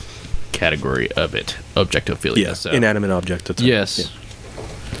subcategory of it. Objectophilia. Yeah, so. Inanimate object. Yes. Yeah.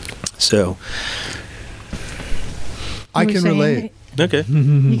 So. I can relate. Okay.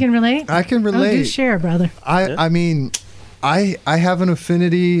 You can relate? I can relate. Oh, do share, brother. I mean, I have an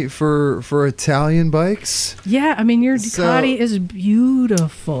affinity for Italian bikes. Yeah, I mean, your Ducati is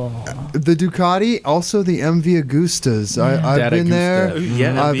beautiful. The Ducati, also the MV Agustas. I've been there.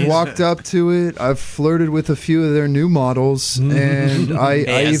 Yeah, I've walked up to it. I've flirted with a few of their new models, and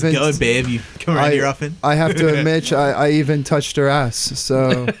I even go, babe. You come around here often. I have to admit, I even touched her ass.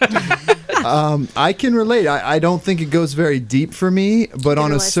 So. I can relate. I don't think it goes very deep for me, but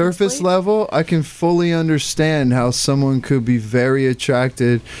on a surface level, I can fully understand how someone could be very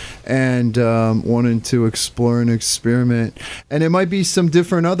attracted and wanting to explore and experiment. And it might be some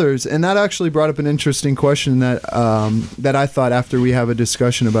different others. And that actually brought up an interesting question that I thought after we have a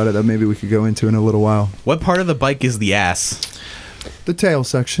discussion about it that maybe we could go into in a little while. What part of the bike is the ass? The tail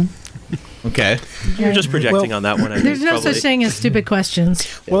section. Okay. You're just projecting on that one. There's no such thing as stupid questions.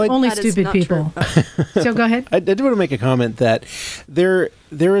 Only stupid people. So go ahead. I did want to make a comment that there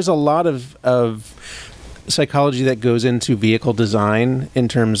is a lot of psychology that goes into vehicle design in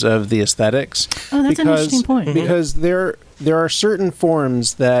terms of the aesthetics. Oh, that's an interesting point. Because there are certain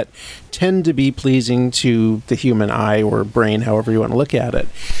forms that tend to be pleasing to the human eye or brain, however you want to look at it.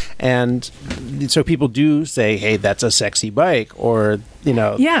 And so people do say, hey, that's a sexy bike, or, we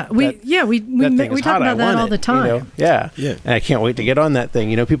talk about that all the time. Yeah. And I can't wait to get on that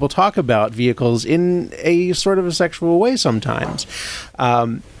thing. People talk about vehicles in a sort of a sexual way sometimes.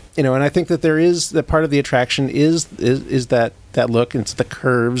 And I think that there is that part of the attraction is that look, it's the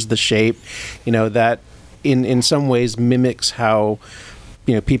curves, the shape, that in some ways mimics how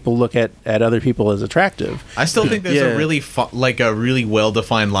people look at other people as attractive. I still think there's a really a really well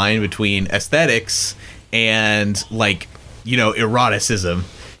defined line between aesthetics and eroticism.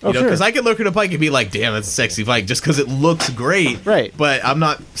 Because I could look at a bike and be like, damn, that's a sexy bike, just because it looks great. Right. But I'm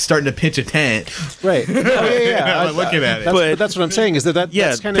not starting to pitch a tent. Right. Oh, yeah. I'm looking at it. But that's what I'm saying is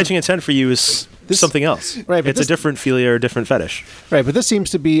that's kind pitching a tent for you is something else. Right. But it's a different philia or a different fetish. Right. But this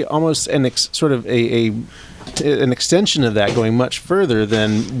seems to be almost an extension of that, going much further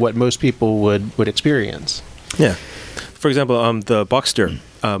than what most people would experience. Yeah. For example, the Boxster.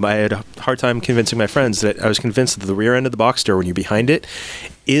 I had a hard time convincing my friends that I was convinced that the rear end of the Boxster, when you're behind it,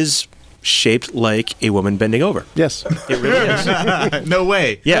 is shaped like a woman bending over. Yes, it really is. No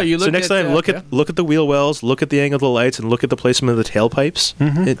way. Yeah. So next time, look at the wheel wells, look at the angle of the lights, and look at the placement of the tailpipes.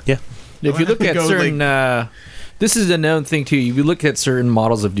 If you look at certain, this is a known thing too. If you look at certain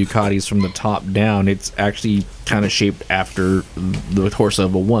models of Ducatis from the top down, it's actually kind of shaped after the torso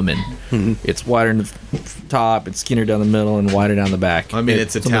of a woman. It's wider in the top, it's skinnier down the middle, and wider down the back. I mean,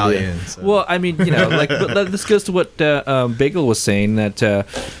 it's Italian. So. Well, I mean, this goes to what Bagel was saying. That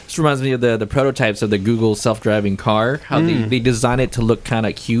this reminds me of the prototypes of the Google self-driving car. How they design it to look kind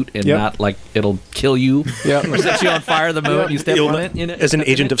of cute and not like it'll kill you or set you on fire the moment you step on it. As an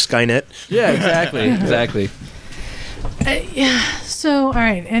agent of Skynet. Yeah, exactly. So, all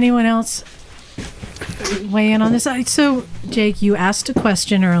right. Anyone else weigh in on this? So, Jake, you asked a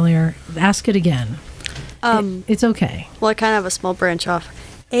question earlier. Ask it again. it's okay. Well, I kind of have a small branch off.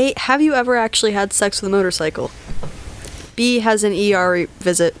 A, have you ever actually had sex with a motorcycle? B, has an ER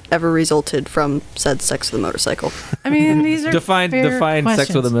visit ever resulted from said sex with a motorcycle? I mean, these are define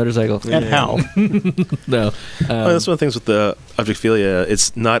sex with a motorcycle. And how? No. Well, that's one of the things with the objectophilia.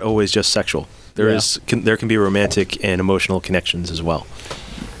 It's not always just sexual. There can be romantic and emotional connections as well.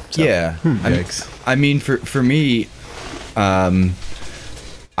 So. Yeah. I mean, for me,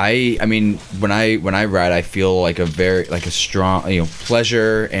 I mean, when I ride, I feel like a strong,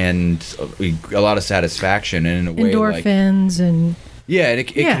 pleasure and a lot of satisfaction, and in a way, endorphins and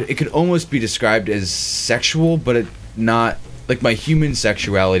it could almost be described as sexual, but it not like my human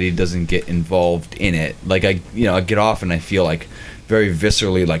sexuality doesn't get involved in it. Like I get off and I feel like very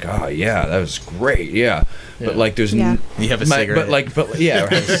viscerally like, oh yeah, that was great, yeah. But like, there's you have a cigarette, or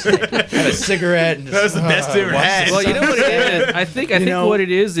have a cigarette. And that was the best I ever had. Well, you know what it is? I think what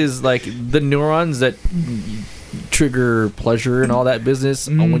it is like the neurons that trigger pleasure and all that business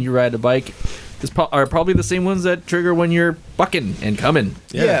when you ride a bike are probably the same ones that trigger when you're bucking and coming.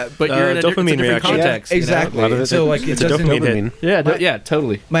 Yeah, but you're in a dopamine different reaction. context. Yeah, exactly. A lot of So like, it's a dopamine hit. Yeah,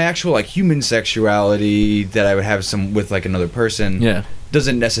 totally. My actual like human sexuality that I would have with like another person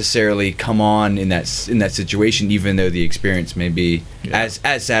doesn't necessarily come on in that situation, even though the experience may be as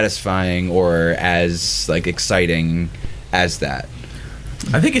satisfying or as like exciting as that.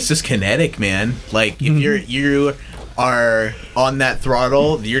 I think it's just kinetic, man. Like if you are on that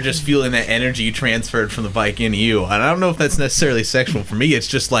throttle, you're just feeling that energy transferred from the bike into you. And I don't know if that's necessarily sexual. For me, it's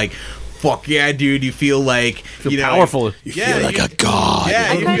just like, fuck yeah, dude! You feel like powerful. You feel like a god. I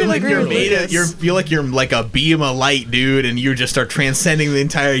Yeah, you kind feel of like agree you're with made. Lucas. Feel like you're like a beam of light, dude, and you just are transcending the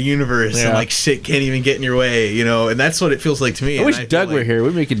entire universe, and like shit can't even get in your way, And that's what it feels like to me. I wish Doug were here. We're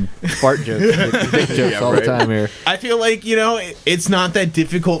making fart jokes, dick jokes all the time here. I feel like it's not that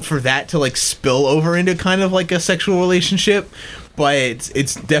difficult for that to like spill over into kind of like a sexual relationship, but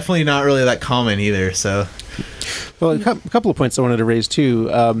it's definitely not really that common either. So. Well, a couple of points I wanted to raise too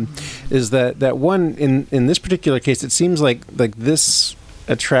is that one in this particular case, it seems like this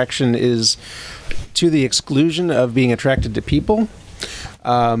attraction is to the exclusion of being attracted to people,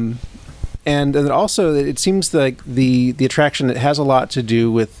 and also it seems like the attraction, it has a lot to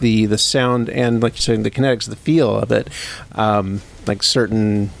do with the sound and, like you're saying, the kinetics, the feel of it, like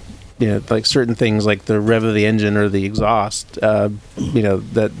certain. Like certain things, like the rev of the engine or the exhaust, that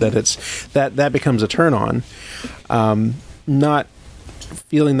becomes a turn on. Not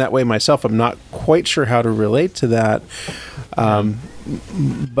feeling that way myself. I'm not quite sure how to relate to that.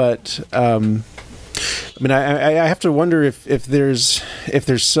 But I mean, I have to wonder if there's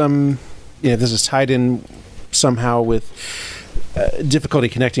some, this is tied in somehow with. Difficulty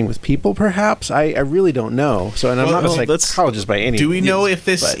connecting with people, perhaps. I really don't know. So, and I'm not a psychologist by any means. Do we know if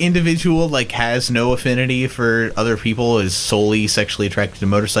this individual like has no affinity for other people, is solely sexually attracted to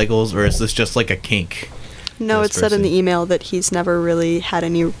motorcycles, or is this just like a kink? No, it said in the email that he's never really had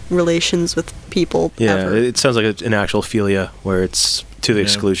any relations with people. Yeah, ever. it sounds like an actual philia where it's to the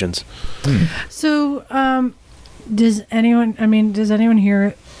exclusions. So, does anyone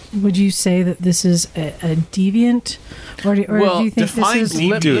here? Would you say that this is a deviant, or do you think this is? Do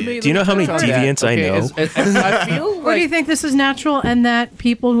you know how many deviants I know? I feel like, or do you think this is natural, and that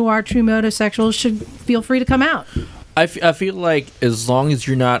people who are true motosexuals should feel free to come out? I feel like as long as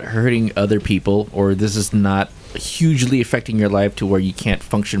you're not hurting other people, or this is not hugely affecting your life to where you can't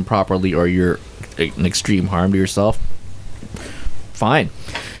function properly, or you're an extreme harm to yourself, fine.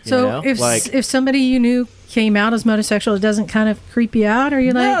 So if somebody you knew came out as motosexual, it doesn't kind of creep you out? Or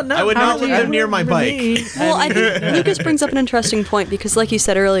you like, I would not let them near my bike. Well, I think Lucas brings up an interesting point, because like you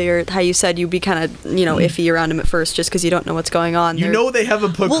said earlier, how you said you'd be kind of, iffy around him at first just because you don't know what's going on. They have a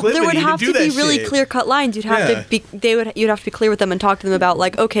proclivity there would have to be really shit. clear-cut lines. You'd have to be clear with them and talk to them about,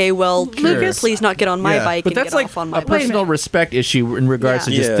 like, okay, well, Lucas, please not get on my bike. But and that's get like off on my a bike. personal respect issue in regards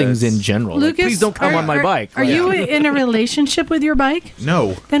to just things in general. Lucas, Like, please don't come on my bike. Are you in a relationship with your bike?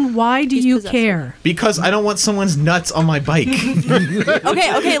 No. Then why do you care? Because I don't want someone's nuts on my bike.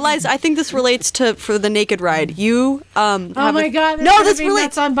 Okay, Liz, I think this relates to for the naked ride. You oh my god, no, this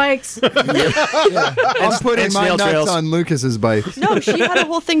relates on bikes. I'm putting my nuts on Lucas's bike. No, she had a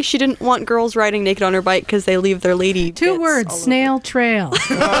whole thing. She didn't want girls riding naked on her bike because they leave their lady. Two words: snail trail.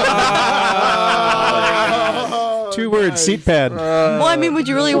 2 words: seat pad. Well, I mean, would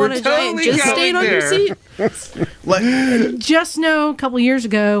you really want a giant just stain on your seat? Just know a couple years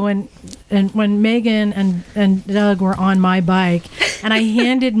ago when Megan and Doug were on my bike, and I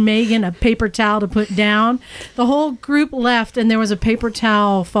handed Megan a paper towel to put down. The whole group left, and there was a paper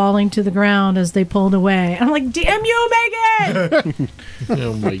towel falling to the ground as they pulled away. I'm like, damn you, Megan!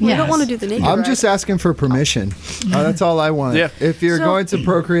 Oh my You god. don't want to do the naked I'm ride. just asking for permission. That's all I want. Yeah. If you're So- going to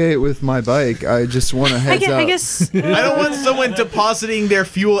procreate with my bike, I just want a heads up. I guess. I don't want someone depositing their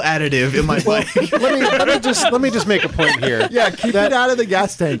fuel additive in my bike. let me just make a point here. Yeah, keep it out of the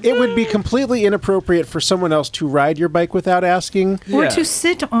gas tank. It would be completely inappropriate for someone else to ride your bike without asking, Or to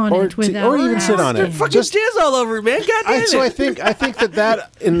sit on or it without. or even sit on it. Fucking Just jizz all over, man. God damn it. so I think that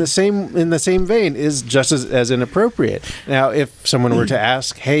in the same vein is just as inappropriate. Now, if someone were to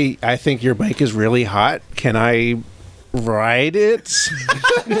ask, "Hey, I think your bike is really hot. Can I ride it?"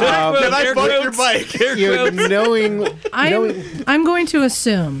 Can I fuck your bike? I'm going to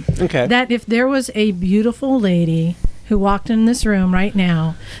assume Okay. that if there was a beautiful lady who walked in this room right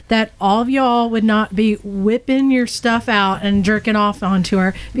now, that all of y'all would not be whipping your stuff out and jerking off onto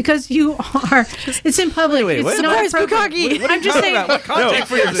her because you are. It's in public. Wait, it's what? not Surprise, appropriate. Bukkake. I'm just saying.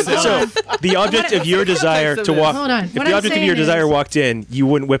 So the object of your desire to walk, Hold on. if What the I'm object of saying your desire is- walked in, you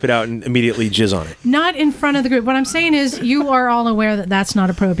wouldn't whip it out and immediately jizz on it. Not in front of the group. What I'm saying is, you are all aware that that's not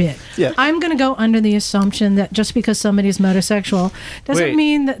appropriate. Yeah. I'm going to go under the assumption that just because somebody's motosexual doesn't Wait.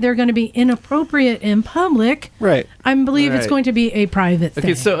 mean that they're going to be inappropriate in public. Right. I believe it's Right. going to be a private thing.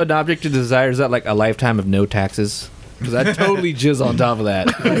 Okay, so an object of desire, is that like a lifetime of no taxes? Because I'd totally jizz on top of that.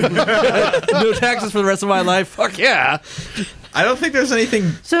 No taxes for the rest of my life? Fuck yeah. I don't think there's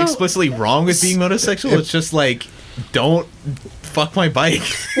anything So- explicitly wrong with being motosexual. It's just like, don't fuck my bike.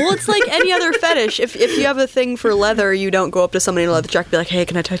 Well, it's like any other fetish. If you have a thing for leather, you don't go up to somebody in a leather jacket and be like, "Hey,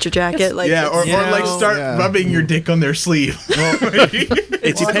 can I touch your jacket?" Like, Yeah, or like start Yeah. rubbing your dick on their sleeve.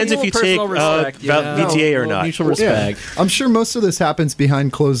 It depends if you take VTA or not. Mutual respect. I'm sure most of this happens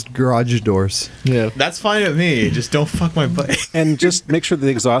behind closed garage doors. Yeah. That's fine with me. Just don't fuck my bike. And just make sure the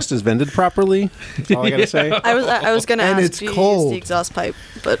exhaust is vented properly. That's all I gotta say. I was gonna And ask, it's do you cold. use the exhaust pipe,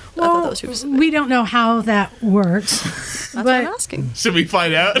 but I thought that was too specific. we don't know how that works. That's what but I'm asking. Should we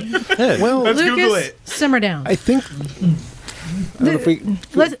find out? Well, Let's Google Lucas, it. simmer down. I think. I don't know if we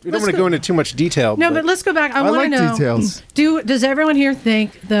Let's- don't let's want to go- go into too much detail. No, but let's go back. I want like to know. details. Does everyone here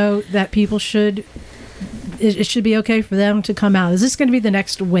think though that people should? It should be okay for them to come out. Is this going to be the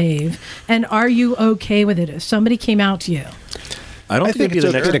next wave? And are you okay with it if somebody came out to you? I don't I think think it'd it's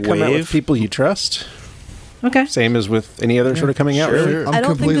be the okay to next come out with wave. people you trust. Okay. Same as with any other sort of coming out. Really. I'm I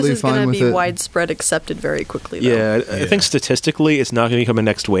don't think completely this is going fine to with be it. widespread accepted very quickly. Though. Yeah, I think statistically it's not going to become a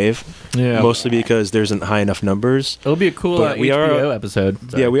next wave. Yeah. Mostly because there isn't high enough numbers. It'll be a cool But we HBO are- episode.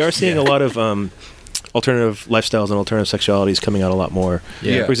 Yeah, we are seeing a lot of alternative lifestyles and alternative sexualities coming out a lot more.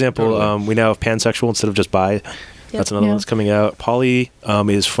 Yeah, For example, totally. we now have pansexual instead of just bi. That's another one that's coming out. Poly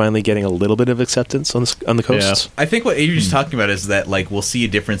is finally getting a little bit of acceptance on the coasts. I think what Adrian's talking about is that like we'll see a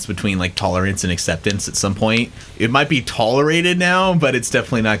difference between like tolerance and acceptance at some point. It might be tolerated now, but it's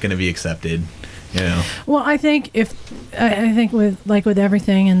definitely not going to be accepted. You know. Well, I think I think with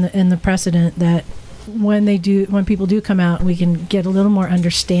everything in the precedent that when people do come out, we can get a little more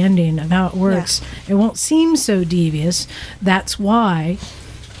understanding of how it works. It won't seem so devious. That's why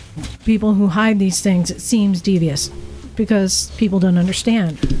people who hide these things, it seems devious because people don't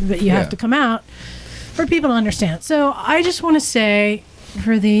understand. But you have to come out for people to understand. So I just want to say,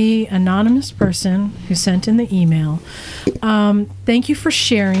 for the anonymous person who sent in the email, thank you for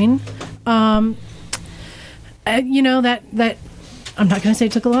sharing. You know that I'm not going to say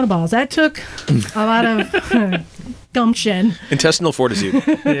it took a lot of balls. That took a lot of gumption Intestinal fortitude.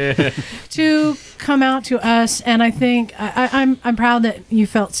 to come out to us, and I think I'm proud that you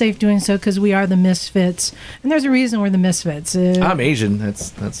felt safe doing so because we are the misfits, and there's a reason we're the misfits. I'm Asian.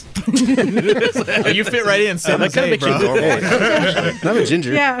 That's You fit right in. So that kind of makes you adorable. I'm a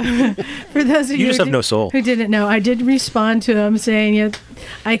ginger. Yeah, for those of you, just who have no soul. who didn't know, I did respond to him saying, "Yeah,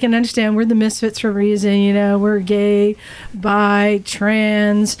 I can understand we're the misfits for a reason. You know, we're gay, bi,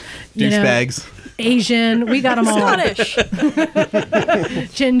 trans, you know, douchebags. Asian. We got them all. Scottish.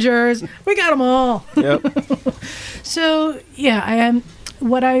 Gingers. We got them all." Yep. So yeah, I am.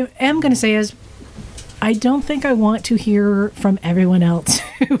 What I am going to say is, I don't think I want to hear from everyone else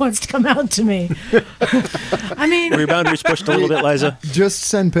who wants to come out to me. I mean, Were your boundaries pushed a little bit, Liza? Just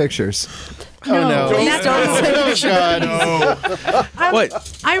send pictures. no, Please that's- don't.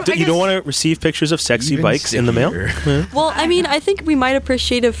 What? I You guess- don't want to receive pictures of sexy Even bikes in the mail? stickier. Well, I mean, I think we might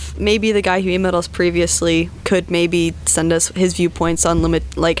appreciate if maybe the guy who emailed us previously could maybe send us his viewpoints on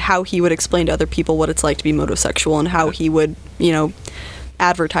like how he would explain to other people what it's like to be motosexual and how he would, you know,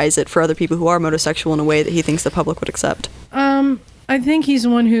 advertise it for other people who are motosexual in a way that he thinks the public would accept. I think he's the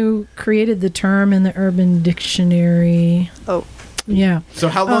one who created the term in the Urban Dictionary. Oh, Yeah. So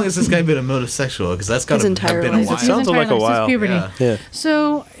how long has this guy been a motosexual? Because that's got His to entire have been a life. while. His Sounds like a Since while. puberty. Yeah.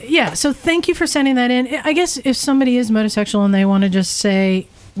 Yeah. So thank you for sending that in. I guess if somebody is motosexual and they want to just say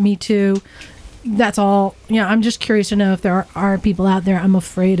me too, that's all. I'm just curious to know if there are people out there. I'm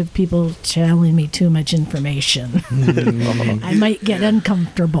afraid of people telling me too much information. I might get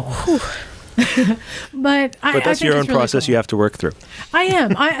uncomfortable. But I But that's think your own it's really process cool. you have to work through. I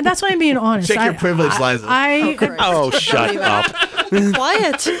am. That's why I'm being honest. Check your privilege, Liza. Oh, shut up.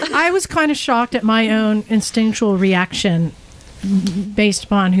 Quiet. I was kind of shocked at my own instinctual reaction based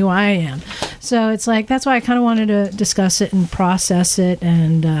upon who I am. So it's like, that's why I kind of wanted to discuss it and process it.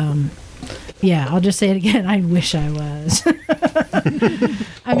 And yeah, I'll just say it again. I wish I was.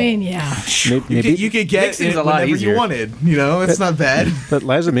 I mean, yeah. Maybe, You could get Mixing's it a lot whenever easier. you wanted. It's not bad. but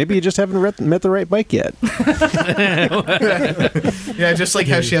Liza, maybe you just haven't met the right bike yet. Yeah, just like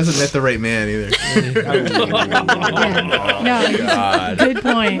how she hasn't met the right man either. Yeah. No, good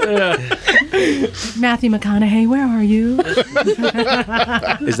point. Matthew McConaughey, where are you?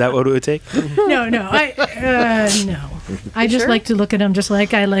 Is that what it would take? No. No. I just like to look at them just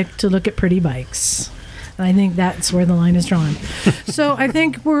like I like to look at pretty bikes. And I think that's where the line is drawn. So I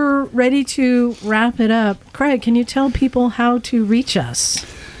think we're ready to wrap it up. Craig, can you tell people how to reach us?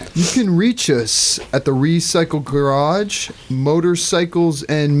 You can reach us at the Recycle Garage,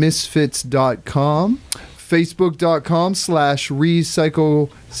 motorcyclesandmisfits.com, facebook.com/recycle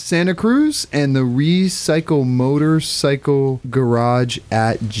Santa Cruz, and the Recycle Motorcycle Garage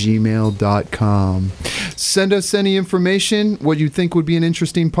at gmail.com. Send us any information, what you think would be an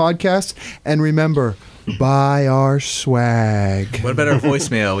interesting podcast, and remember, buy our swag. What about our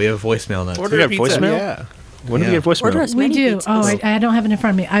voicemail? We have a voicemail now. We got voicemail? Yeah. When do we get voicemail? Order as We many do. pizzas. Oh, I don't have it in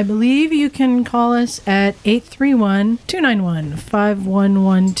front of me. I believe you can call us at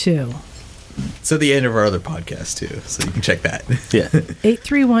 831-291-5112. It's at the end of our other podcast, too, so you can check that. Yeah.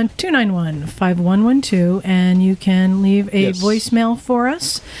 831-291-5112, and you can leave a Yes. voicemail for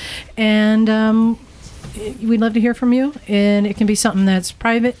us. And we'd love to hear from you. And it can be something that's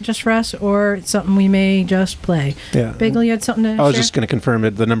private just for us, or it's something we may just play. Yeah. Bagel, you had something to I was share? just going to confirm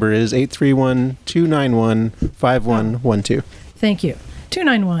it. The number is 831-291-5112. Thank you.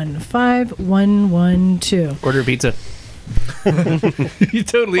 291-5112. Order pizza. You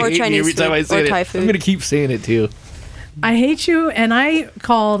totally Or hate Chinese me every time food, I say or it. Thai food. I'm gonna keep saying it too. I hate you, and I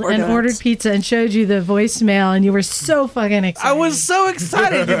called Or and donuts. ordered pizza and showed you the voicemail, and you were so fucking excited. I was so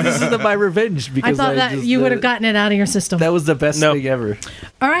excited. This is my revenge I because thought that you would have gotten it out of your system. That was the best No. thing ever.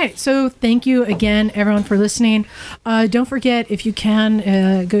 All right. So thank you again, everyone, for listening. Don't forget, if you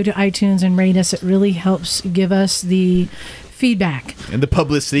can, go to iTunes and rate us. It really helps give us the feedback. And the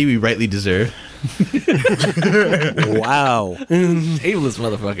publicity we rightly deserve. Wow. Ableist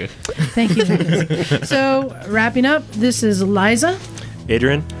motherfucker. Thank you. So wrapping up, this is Liza.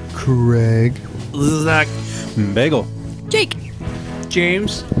 Adrian. Craig. Zach. Bagel. Jake.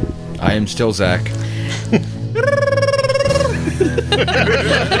 James. I am still Zach.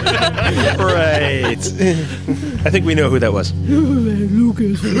 Right. I think we know who that was.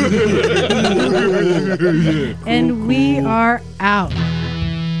 And we are out.